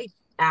 Kara, I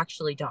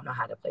actually don't know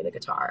how to play the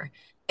guitar.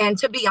 And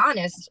to be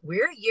honest,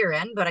 we're a year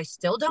in, but I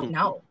still don't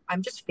know.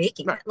 I'm just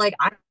faking it. Like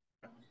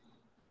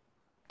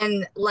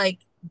and like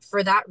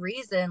for that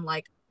reason,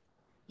 like,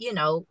 you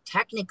know,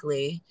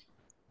 technically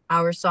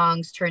our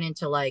songs turn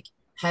into like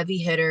heavy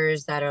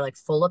hitters that are like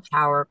full of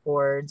power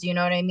chords. You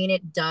know what I mean?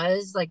 It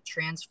does like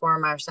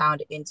transform our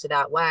sound into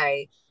that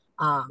way.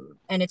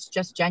 And it's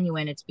just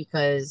genuine. It's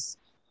because,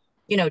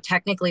 you know,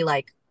 technically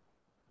like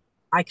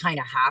I kind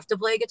of have to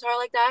play guitar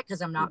like that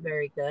because I'm not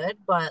very good,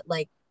 but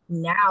like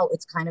now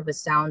it's kind of a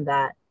sound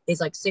that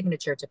is like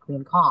signature to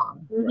Queen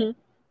Kong.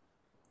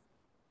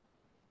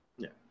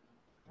 Yeah.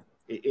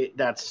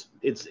 It's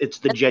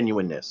the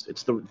genuineness.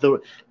 It's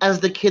the as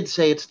the kids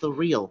say, it's the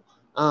real.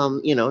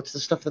 You know, it's the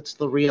stuff that's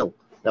the real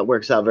that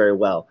works out very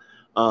well.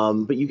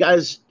 But you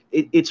guys,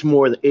 it's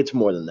more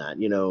than that.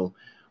 You know,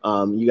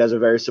 you guys are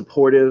very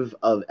supportive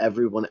of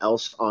everyone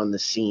else on the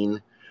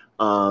scene.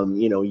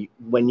 You know,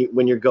 when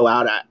you go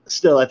out,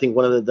 still, I think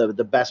one of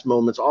the best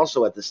moments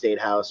also at the State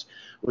House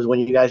was when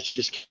you guys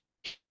just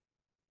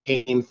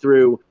came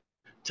through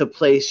to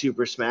play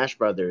Super Smash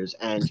Brothers,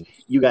 and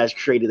you guys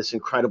created this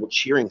incredible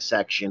cheering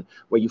section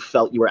where you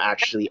felt you were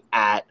actually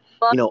at,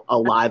 you know, a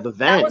live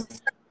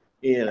event.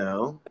 You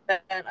know,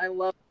 and I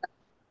love that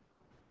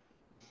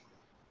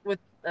with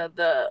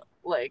the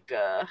like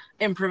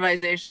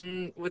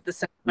improvisation with the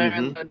singer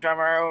and the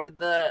drummer or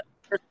the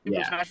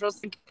Super Smash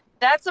Bros.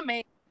 That's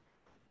amazing.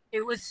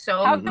 It was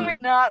so. How can we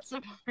not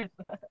support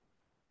that?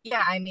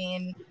 Yeah, I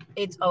mean,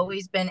 it's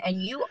always been,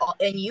 and you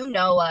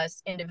know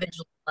us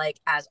individually, like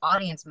as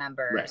audience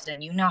members,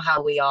 and you know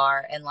how we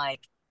are, and like,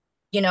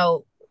 you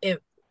know, if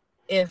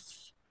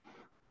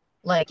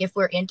like if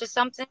we're into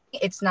something,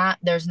 it's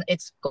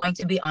going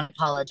to be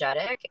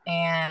unapologetic,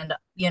 and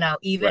you know,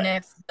 even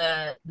if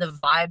the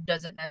vibe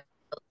doesn't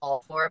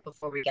call for it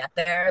before we get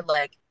there,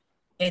 like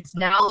it's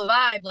now the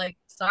vibe. Like,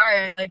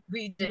 sorry, like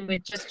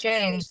it just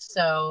changed.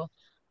 So,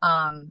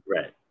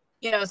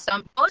 you know,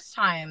 most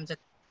times and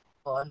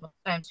most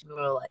times people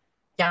are like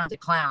down to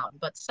clown,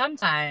 but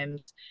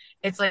sometimes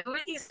it's like, who are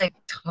these like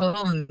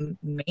total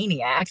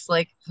maniacs?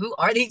 Like, who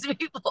are these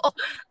people?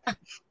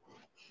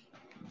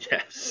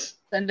 Yes,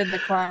 send in the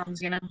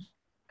clowns, you know.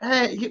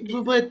 Hey,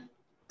 but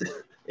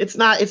it's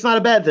not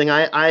a bad thing.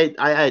 I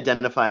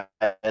identify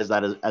as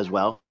that as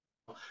well.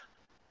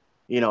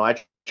 You know,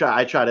 I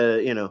try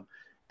to, you know,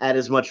 add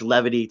as much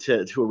levity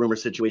to a rumor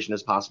situation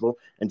as possible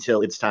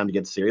until it's time to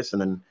get serious,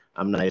 and then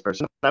I'm a nice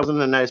person. I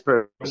wasn't a nice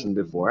person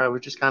before. I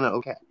was just kind of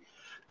okay.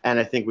 And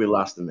I think we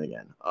lost them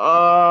again.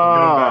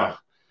 Oh,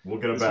 we'll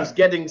get them this back. was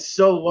getting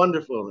so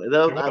wonderful.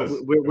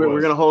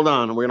 We're gonna hold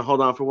on. We're gonna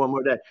hold on for one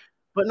more day.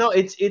 But no,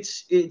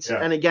 it's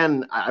and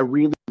again, I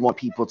really want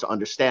people to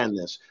understand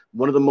this.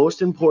 One of the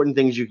most important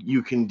things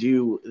you can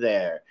do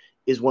there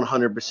is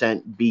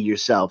 100% be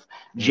yourself,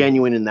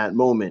 genuine in that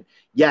moment.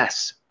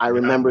 Yes, I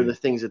remember the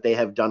things that they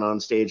have done on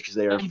stage because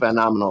they are a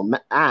phenomenal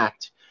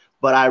act,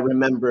 but I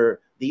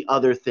remember the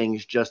other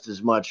things just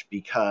as much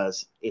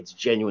because it's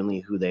genuinely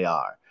who they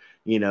are.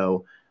 You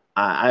know,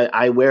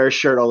 I wear a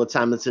shirt all the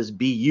time that says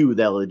 "Be you,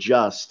 they'll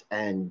adjust,"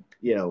 and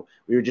you know,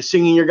 we were just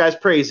singing your guys'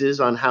 praises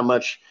on how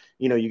much,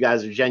 you know, you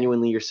guys are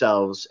genuinely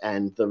yourselves,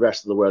 and the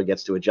rest of the world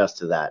gets to adjust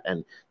to that.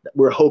 And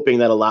we're hoping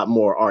that a lot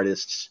more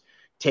artists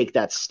take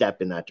that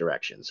step in that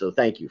direction. So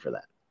thank you for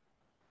that.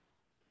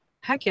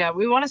 Heck yeah,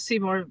 we want to see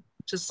more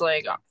just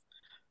like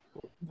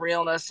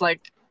realness,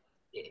 like,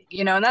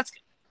 you know, and that's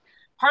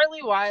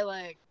partly why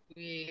like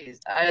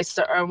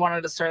I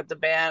wanted to start the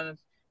band.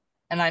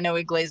 And I know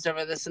we glazed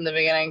over this in the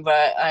beginning,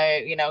 but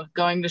you know,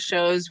 going to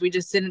shows, we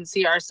just didn't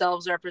see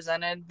ourselves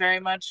represented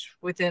very much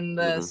within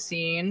the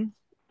scene,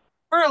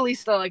 or at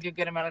least like a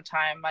good amount of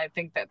time. I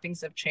think that things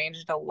have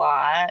changed a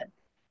lot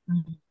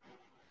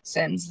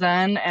since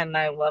then, and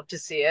I love to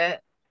see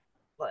it.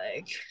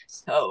 Like,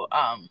 so,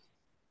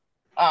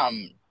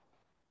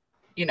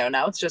 you know,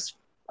 now it's just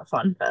a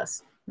fun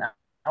fest. Now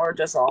we're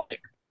just all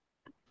like,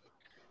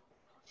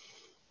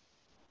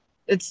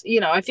 it's, you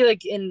know, I feel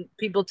like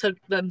people took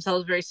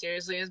themselves very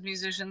seriously as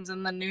musicians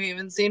in the New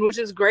Haven scene, which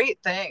is a great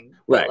thing.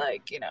 But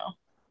like, you know,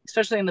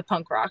 especially in the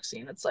punk rock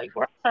scene, it's like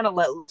we're trying to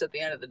let loose at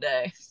the end of the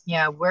day.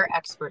 Yeah, we're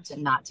experts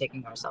in not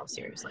taking ourselves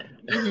seriously.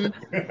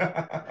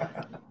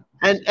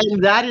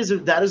 And that is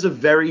a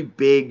very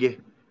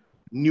big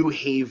New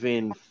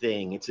Haven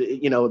thing. It's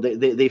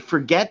they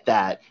forget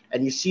that,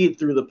 and you see it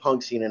through the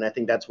punk scene, and I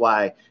think that's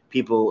why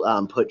people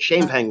put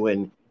Shane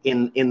Penguin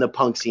in the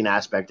punk scene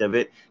aspect of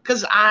it,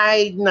 because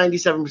I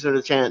 97% of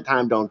the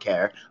time don't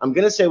care. I'm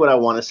gonna say what I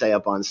want to say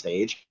up on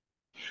stage,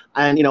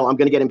 and I'm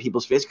gonna get in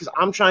people's face because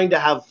I'm trying to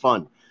have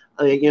fun.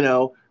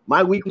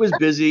 My week was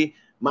busy.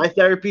 My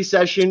therapy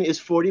session is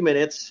 40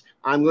 minutes.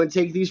 I'm going to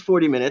take these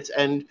 40 minutes,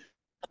 and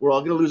we're all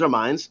going to lose our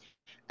minds,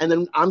 and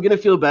then I'm going to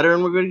feel better,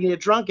 and we're going to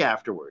get drunk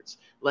afterwards.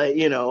 That's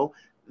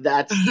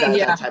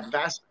that type of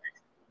aspect.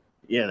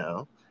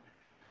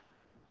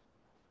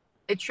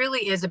 It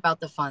truly is about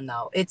the fun,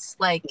 though. It's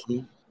like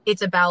Mhm.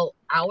 it's about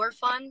our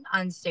fun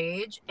on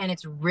stage, and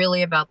it's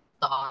really about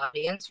the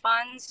audience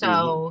fun.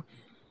 So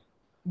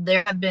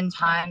there have been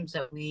times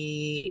that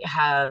we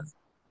have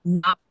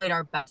not played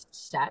our best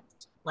set,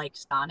 like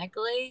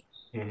sonically.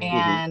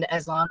 And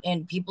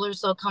people are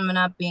still coming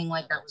up being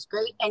like, that was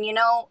great. And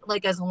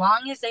like, as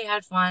long as they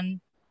had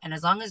fun and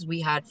as long as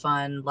we had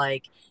fun,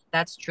 like,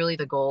 that's truly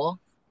the goal.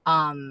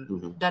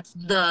 That's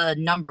the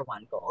number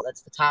one goal.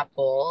 That's the top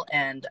goal.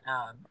 And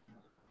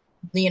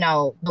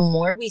the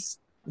more we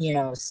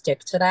stick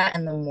to that,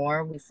 and the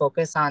more we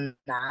focus on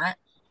that,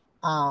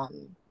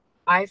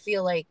 I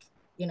feel like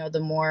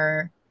the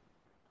more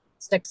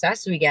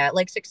success we get.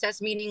 Like,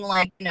 success meaning,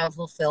 like,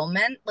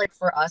 fulfillment, like,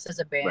 for us as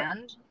a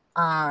band.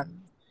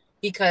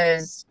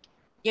 Because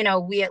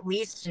we at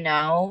least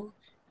know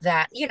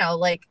that,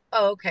 like,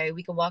 oh, okay,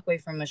 we could walk away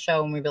from a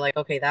show and we'd be like,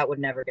 okay, that would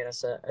never get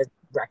us a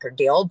record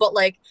deal. But,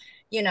 like,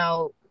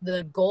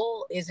 the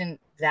goal isn't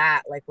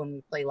that, like, when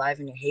we play live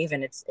in New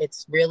Haven,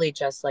 it's really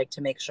just like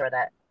to make sure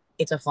that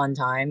it's a fun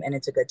time and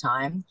it's a good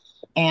time.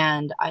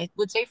 And I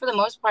would say for the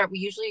most part, we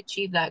usually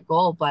achieve that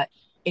goal, but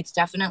it's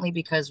definitely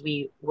because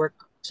we work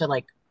to,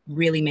 like,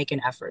 really make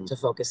an effort to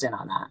focus in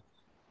on that.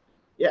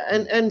 Yeah,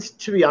 and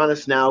to be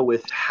honest, now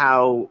with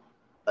how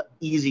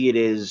easy it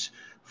is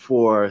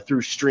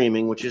through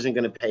streaming, which isn't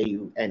going to pay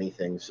you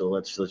anything, so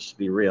let's just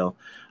be real.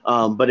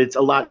 But it's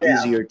a lot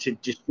easier to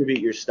distribute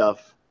your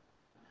stuff,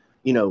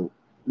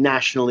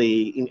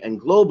 nationally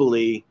and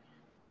globally,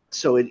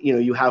 so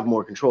you have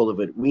more control of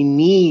it. We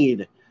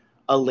need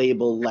a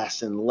label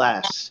less and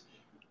less.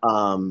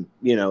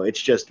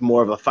 It's just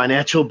more of a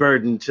financial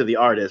burden to the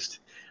artist.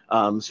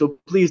 So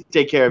please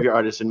take care of your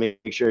artists and make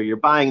sure you're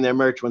buying their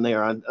merch when they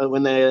are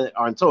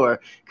on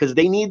tour, because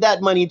they need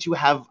that money to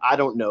have, I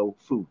don't know,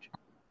 food.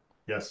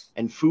 Yes.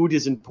 And food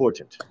is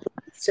important.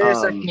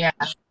 Seriously, yeah.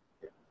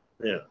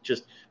 Yeah,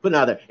 just putting it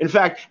out there. In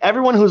fact,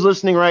 everyone who's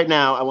listening right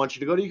now, I want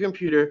you to go to your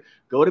computer,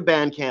 go to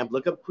Bandcamp,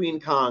 look up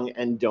Qween Kong,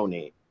 and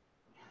donate.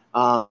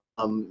 I'm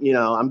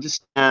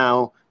just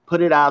now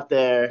put it out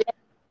there.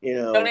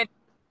 PBRs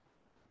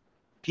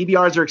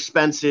are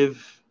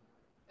expensive,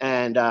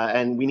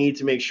 and we need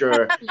to make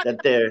sure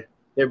that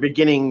their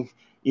beginning,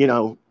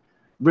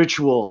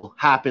 ritual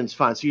happens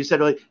fine. So you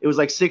said it was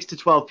like 6 to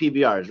 12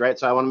 PBRs, right?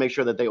 So I want to make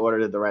sure that they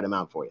ordered the right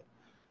amount for you.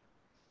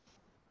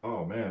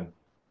 Oh man.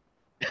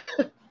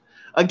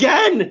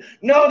 Again,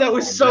 no, that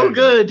was so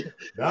good.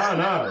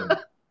 No.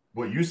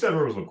 Well, you said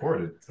it was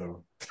recorded,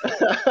 so.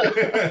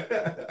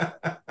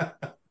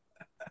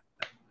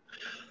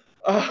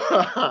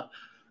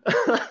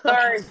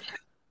 Sorry.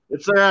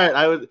 It's all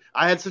right.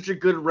 I had such a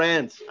good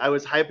rant. I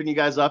was hyping you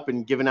guys up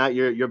and giving out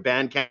your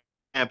Bandcamp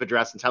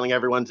address and telling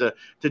everyone to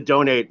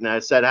donate. And I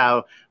said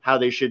how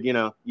they should,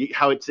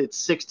 how it's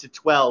 6 to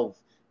 12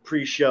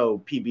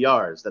 pre-show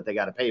PBRs that they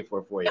got to pay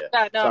for you.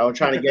 Yeah, no. So I was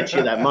trying to get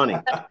you that money,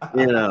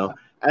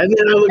 And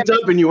then I looked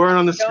up and you weren't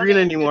on the screen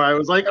anymore. I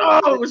was like,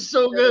 oh, it was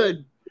so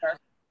good.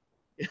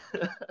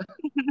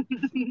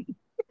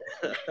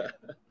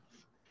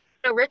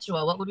 A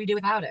ritual. What would we do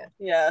without it?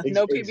 Yeah,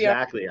 no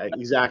PBR.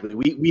 Exactly.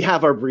 We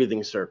have our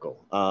breathing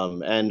circle.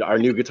 And our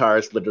new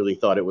guitarist literally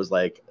thought it was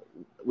like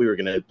we were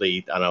gonna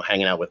be, I don't know,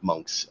 hanging out with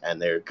monks.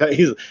 And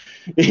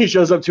he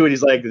shows up to it.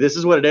 He's like, "This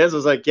is what it is." I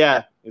was like,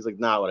 "Yeah." He's like,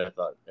 "Not what I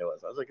thought it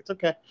was." I was like, "It's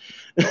okay."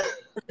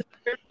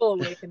 Spiritual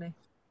awakening.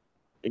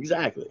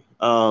 Exactly.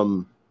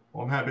 Well,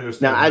 I'm happy to.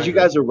 Now, as you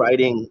guys are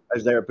writing,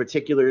 is there a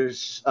particular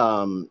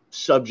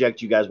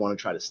subject you guys want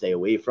to try to stay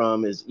away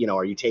from?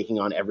 Are you taking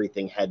on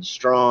everything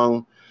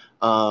headstrong?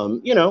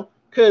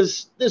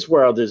 Because this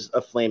world is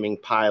a flaming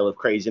pile of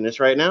craziness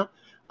right now.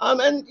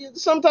 And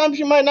sometimes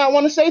you might not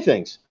want to say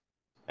things,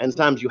 and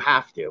sometimes you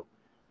have to.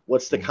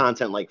 What's the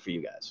content like for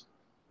you guys?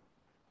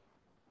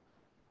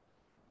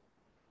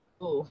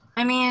 Ooh.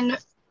 I mean,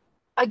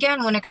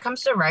 again, when it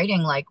comes to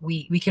writing, like,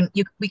 we can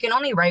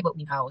only write what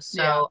we know.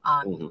 So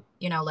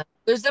like,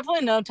 there's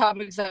definitely no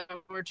topics that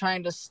we're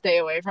trying to stay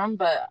away from,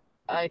 but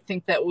I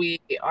think that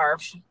we are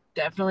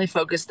definitely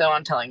focused though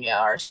on telling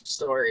our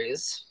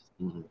stories.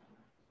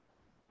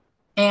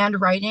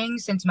 And writing,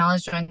 since Mel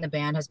has joined the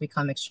band, has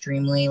become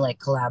extremely, like,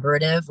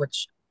 collaborative,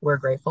 which we're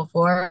grateful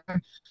for.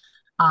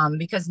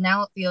 Because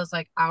now it feels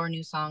like our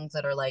new songs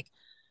that are, like,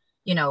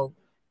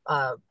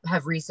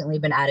 have recently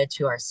been added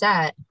to our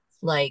set,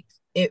 like,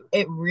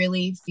 it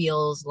really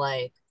feels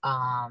like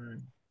a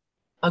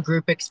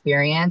group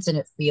experience, and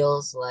it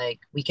feels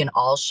like we can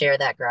all share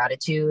that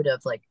gratitude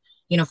of, like,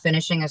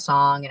 finishing a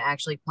song and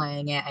actually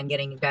playing it and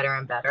getting better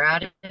and better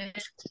at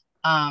it.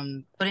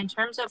 But in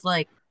terms of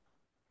like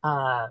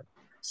uh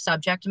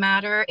subject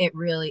matter, it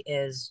really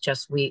is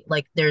just we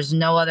like there's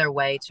no other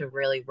way to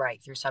really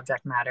write through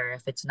subject matter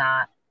if it's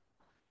not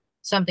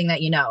something that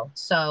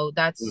so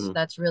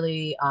that's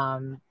really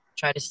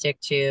try to stick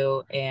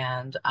to.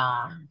 And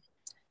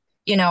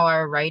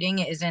our writing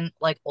isn't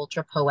like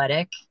ultra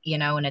poetic,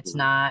 and it's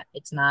not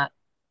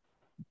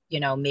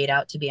made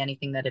out to be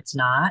anything that it's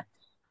not.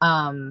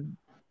 um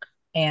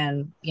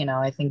and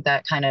I think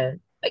that kind of,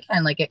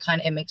 again, like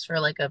it makes for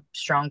like a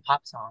strong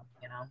pop song.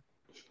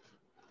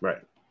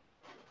 Right.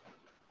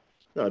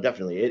 No,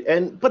 definitely.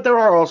 But there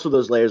are also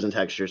those layers and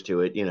textures to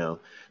it.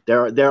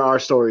 There are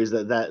stories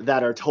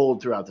that are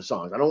told throughout the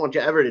songs. I don't want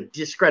you ever to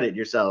discredit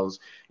yourselves,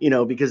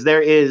 because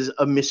there is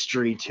a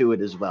mystery to it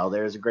as well.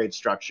 There is a great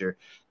structure.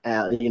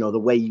 The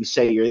way you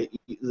say it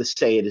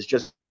is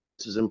just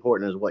as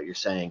important as what you're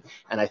saying.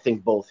 And I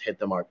think both hit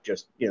the mark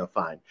just,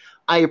 fine.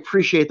 I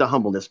appreciate the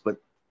humbleness, but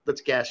let's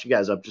gas you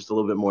guys up just a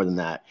little bit more than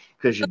that,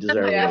 because you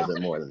deserve a little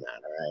bit more than that.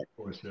 All right. Of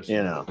course,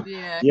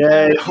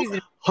 Yeah.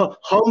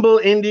 Humble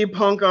indie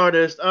punk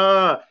artist.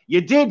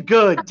 You did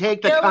good.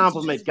 Take the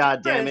compliment,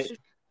 goddammit.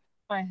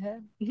 My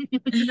head.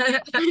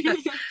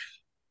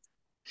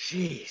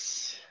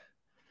 Jeez.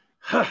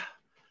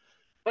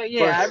 But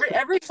yeah,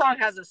 every song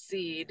has a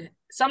seed.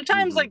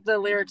 Sometimes like the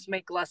lyrics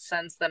make less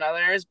sense than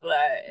others, but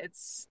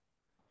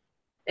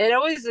it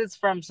always is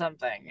from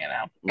something.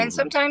 And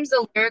sometimes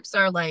the lyrics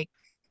are like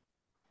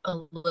a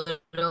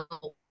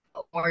little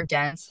more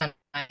dense than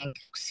I think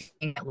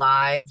seeing it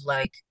live,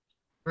 like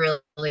really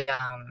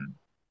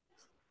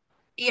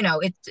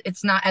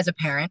it's not as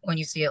apparent when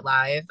you see it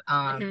live,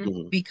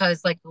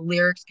 because like the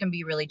lyrics can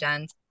be really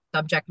dense,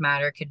 subject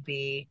matter could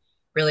be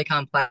really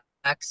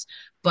complex,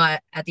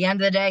 but at the end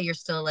of the day you're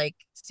still like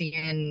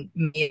seeing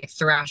me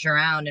thrash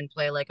around and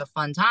play like a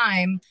fun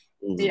time.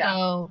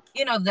 So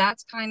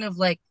that's kind of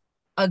like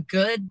a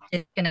good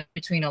disconnect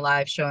between a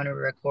live show and a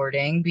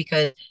recording,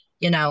 because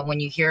when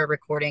you hear a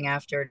recording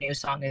after a new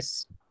song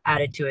is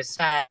added to a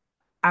set,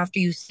 after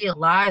you see it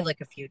live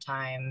like a few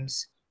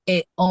times,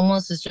 it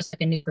almost is just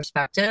like a new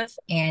perspective,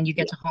 and you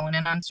get to hone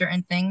in on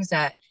certain things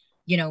that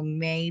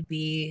may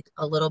be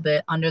a little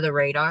bit under the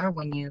radar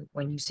when you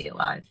see it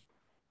live.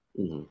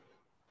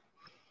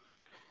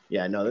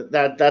 Yeah, no,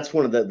 that's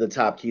one of the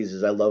top keys.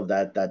 Is I love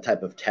that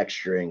type of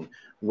texturing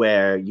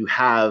where you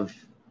have,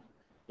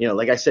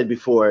 like I said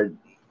before,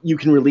 you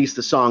can release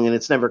the song and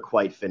it's never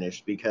quite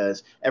finished,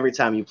 because every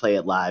time you play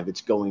it live,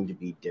 it's going to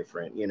be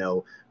different.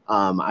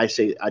 I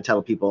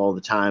tell people all the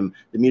time,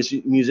 the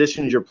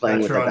musicians you're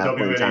playing with at that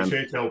point in time.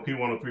 WNHH LP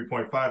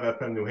 103.5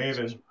 FM New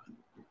Haven.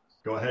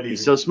 Go ahead,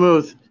 He's so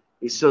smooth.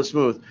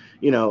 The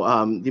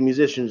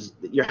musicians,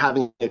 you're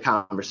having a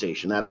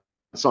conversation. That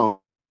song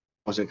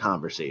was a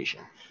conversation,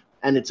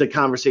 and it's a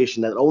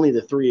conversation that only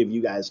the three of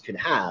you guys could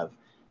have.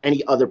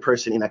 Any other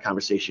person in that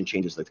conversation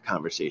changes the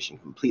conversation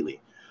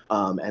completely.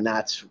 And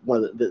that's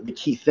one of the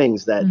key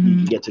things that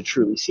you get to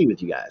truly see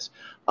with you guys.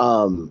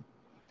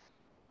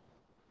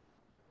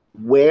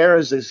 Where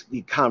is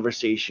the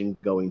conversation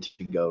going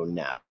to go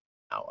now?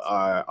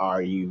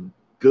 Are you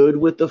good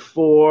with the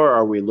 4?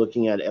 Are we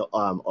looking at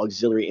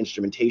auxiliary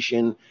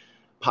instrumentation,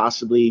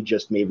 possibly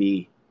just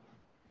maybe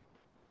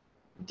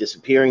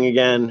disappearing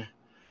again?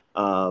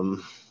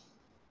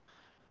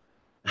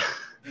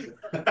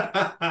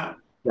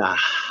 Yeah.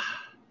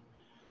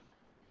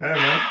 Hey,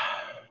 man.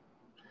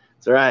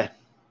 It's all right.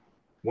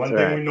 One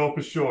thing we know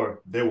for sure,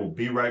 they will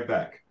be right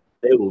back.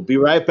 They will be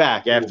right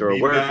back after a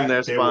word from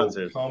their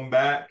sponsors. They will come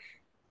back.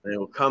 They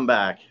will come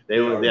back. They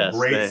are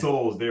great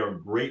souls. They are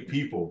great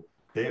people.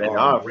 They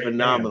are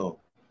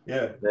phenomenal.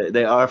 Yeah.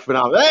 They are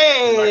phenomenal.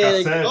 Hey! Like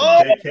I said,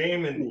 they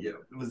came and it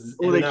was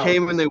they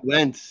came and they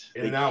went.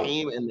 They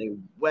came and they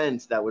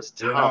went. That was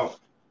tough.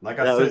 Like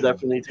I said, that was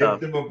definitely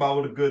tough. Give them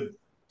about a good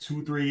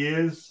 2-3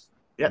 years.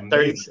 Yeah,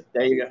 30.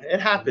 There you go. It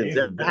happens.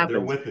 It happens. They're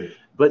with it.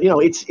 But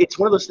it's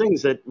one of those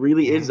things that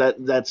really is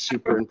that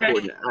super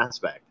important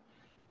aspect.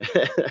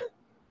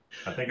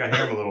 I think I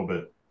hear him a little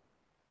bit.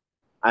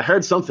 I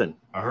heard something.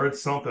 I heard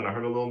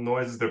a little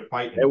noises. They're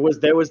fighting. There was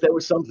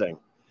something.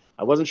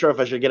 I wasn't sure if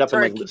I should get up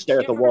and stare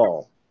at the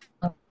wall.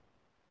 I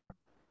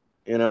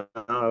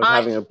was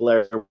having a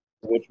Blair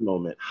Witch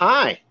moment.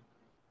 Hi.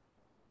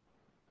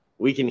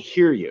 We can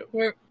hear you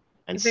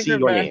and see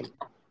your name.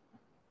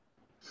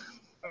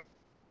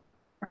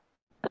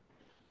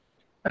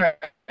 I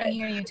can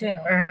hear you too.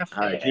 All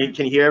right.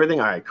 Can you hear everything?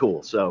 All right,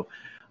 cool. So,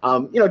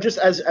 just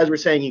as we're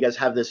saying, you guys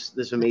have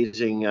this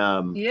amazing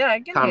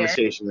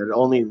conversation that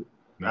only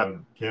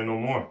can't no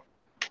more.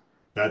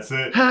 That's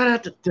it.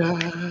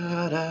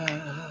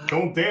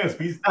 Don't dance.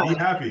 Be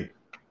happy.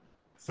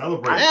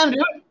 Celebrate. I am,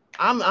 dude.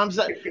 I'm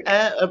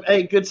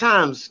hey, good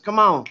times. Come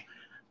on.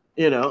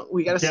 You know,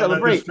 we got to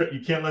celebrate.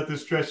 You can't let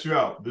this stress you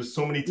out. There's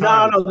so many No,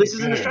 times. no, this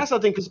isn't a stress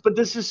out thing, but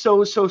this is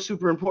so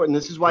super important.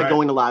 This is why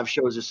going to live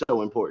shows is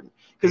so important,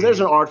 because there's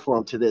an art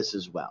form to this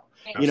as well.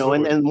 You know,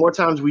 and more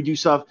times we do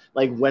stuff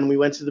like when we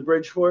went to the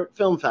Bridgeport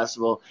Film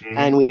Festival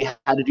and we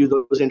had to do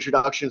those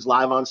introductions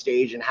live on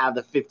stage and have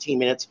the 15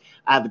 minutes.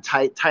 I have a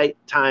tight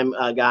time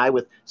guy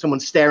with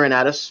someone staring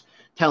at us,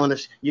 telling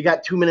us, you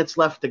got 2 minutes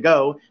left to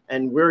go.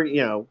 And we're,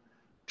 you know,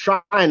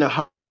 trying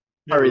to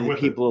hurry the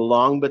people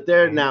along, but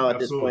they're now at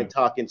this point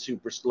talking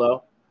super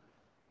slow.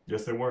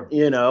 Yes, they were.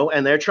 You know,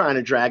 and they're trying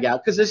to drag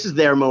out because this is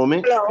their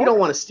moment. Hello. You don't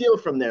want to steal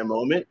from their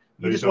moment.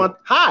 You just want,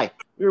 hi,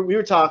 we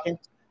were talking.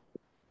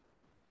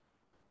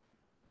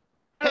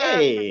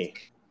 Hey,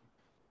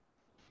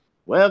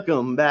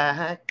 welcome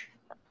back.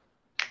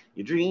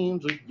 Your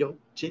dreams with your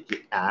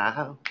ticket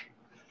out.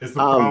 It's the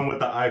problem with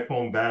the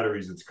iPhone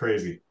batteries. It's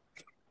crazy.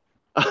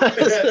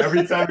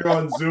 Every time you're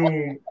on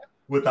Zoom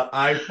with the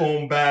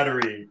iPhone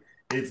battery,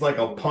 it's like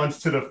a punch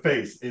to the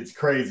face. It's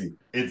crazy.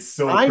 It's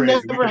so crazy.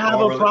 I never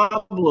have a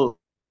problem.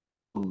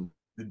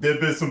 There's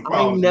been some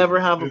problems. I never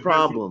have a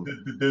problem.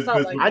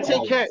 I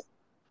take care.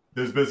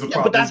 There's been some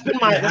problems. But that's been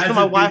my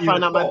Wi-Fi,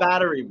 not my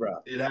battery, bro.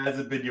 It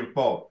hasn't been your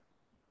fault.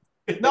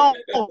 No,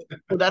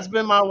 that's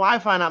been my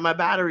Wi-Fi, not my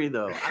battery,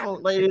 though. I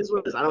don't like it.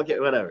 I don't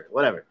care.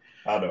 Whatever.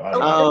 I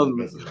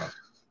know.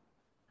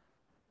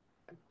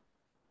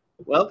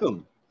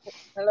 Welcome.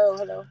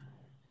 Hello.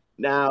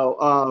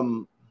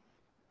 Now,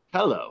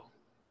 hello.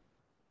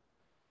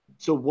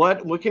 So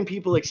what can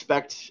people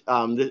expect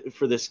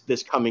for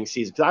this coming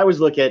season? Because I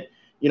always look at,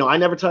 you know, I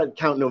never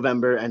count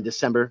November and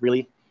December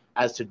really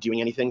as to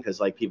doing anything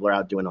because like people are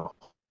out doing a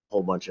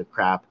whole bunch of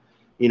crap,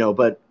 you know.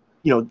 But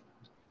you know,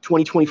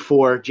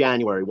 2024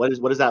 January, what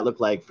does that look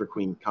like for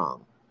Qween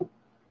Kong?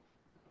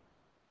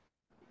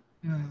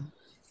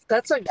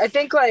 That's like, I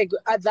think like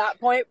at that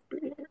point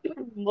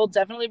we'll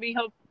definitely be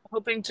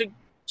hoping to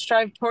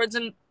strive towards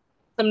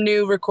some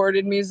new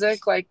recorded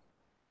music, like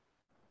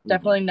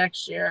definitely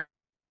next year.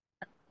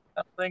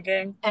 I'm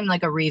thinking, and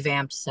like a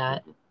revamped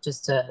set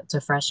just to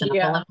freshen up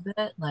a little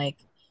bit, like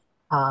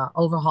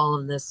overhaul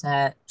of the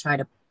set, try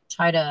to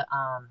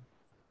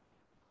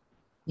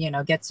you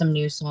know, get some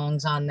new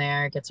songs on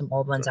there, get some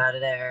old ones out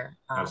of there,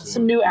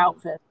 some new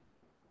outfits.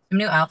 I'm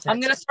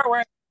gonna start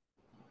wearing.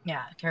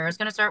 Yeah, Kara's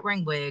gonna start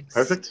wearing wigs.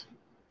 Perfect.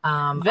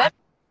 I'm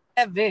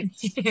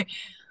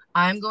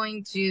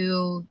going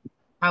to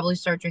probably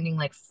start drinking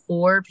like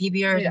 4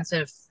 PBRs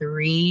instead of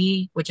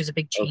 3, which is a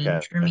big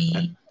change for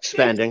me.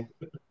 Expanding.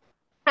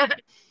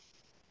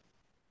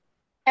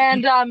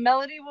 And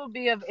Melody will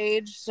be of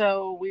age,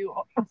 so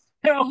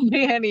there won't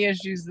be any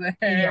issues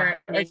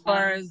there as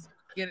far as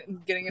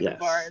getting into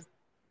bars.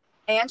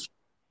 And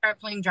start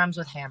playing drums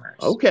with hammers.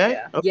 Okay.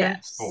 Yeah. Okay.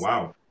 Yes. Oh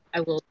wow.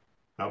 I will.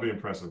 That'll be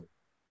impressive.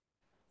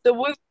 The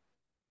wood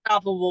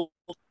unstoppable.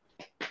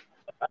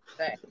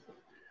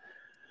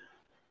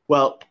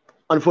 Well,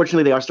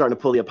 unfortunately, they are starting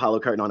to pull the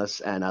Apollo curtain on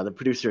us, and the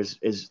producer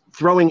is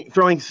throwing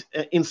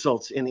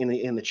insults in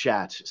the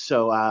chat.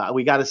 So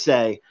we got to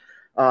say,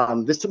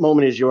 this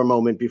moment is your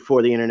moment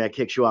before the internet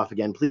kicks you off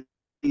again. Please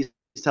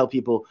tell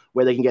people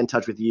where they can get in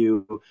touch with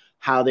you,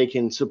 how they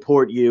can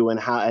support you,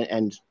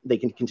 and they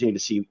can continue to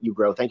see you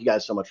grow. Thank you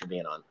guys so much for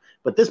being on.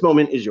 But this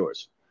moment is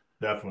yours.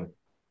 Definitely.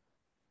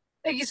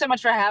 Thank you so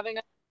much for having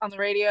us on the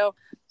radio.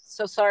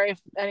 So sorry if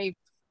any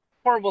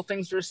horrible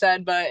things were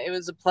said, but it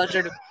was a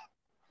pleasure to.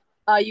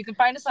 You can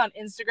find us on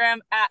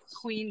Instagram at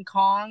Qween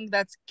Kong.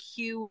 That's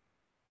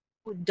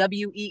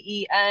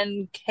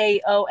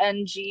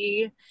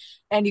QWEENKONG.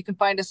 And you can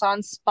find us on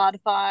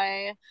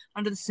Spotify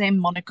under the same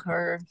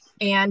moniker.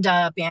 And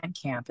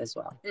Bandcamp as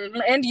well.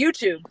 And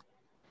YouTube.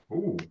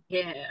 Ooh.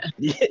 Yeah.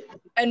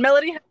 And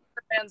Melody has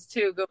her bands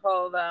too. Go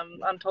follow them.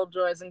 Untold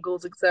Joys and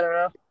Ghouls,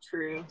 etc.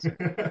 True. Thank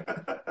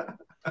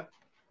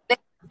you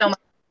so much.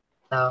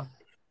 So.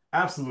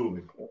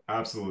 Absolutely.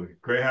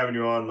 Great having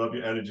you on. Love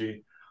your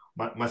energy.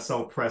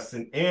 Myself,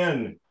 Preston,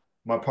 and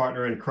my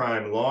partner in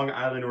crime, Long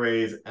Island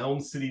Rays, Elm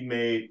City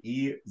made,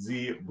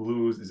 EZ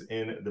Blues is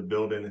in the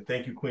building.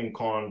 Thank you, Qween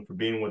Kong, for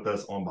being with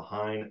us on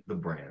Behind the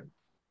Brand.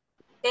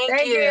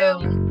 Thank you.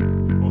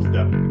 Most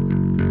definitely.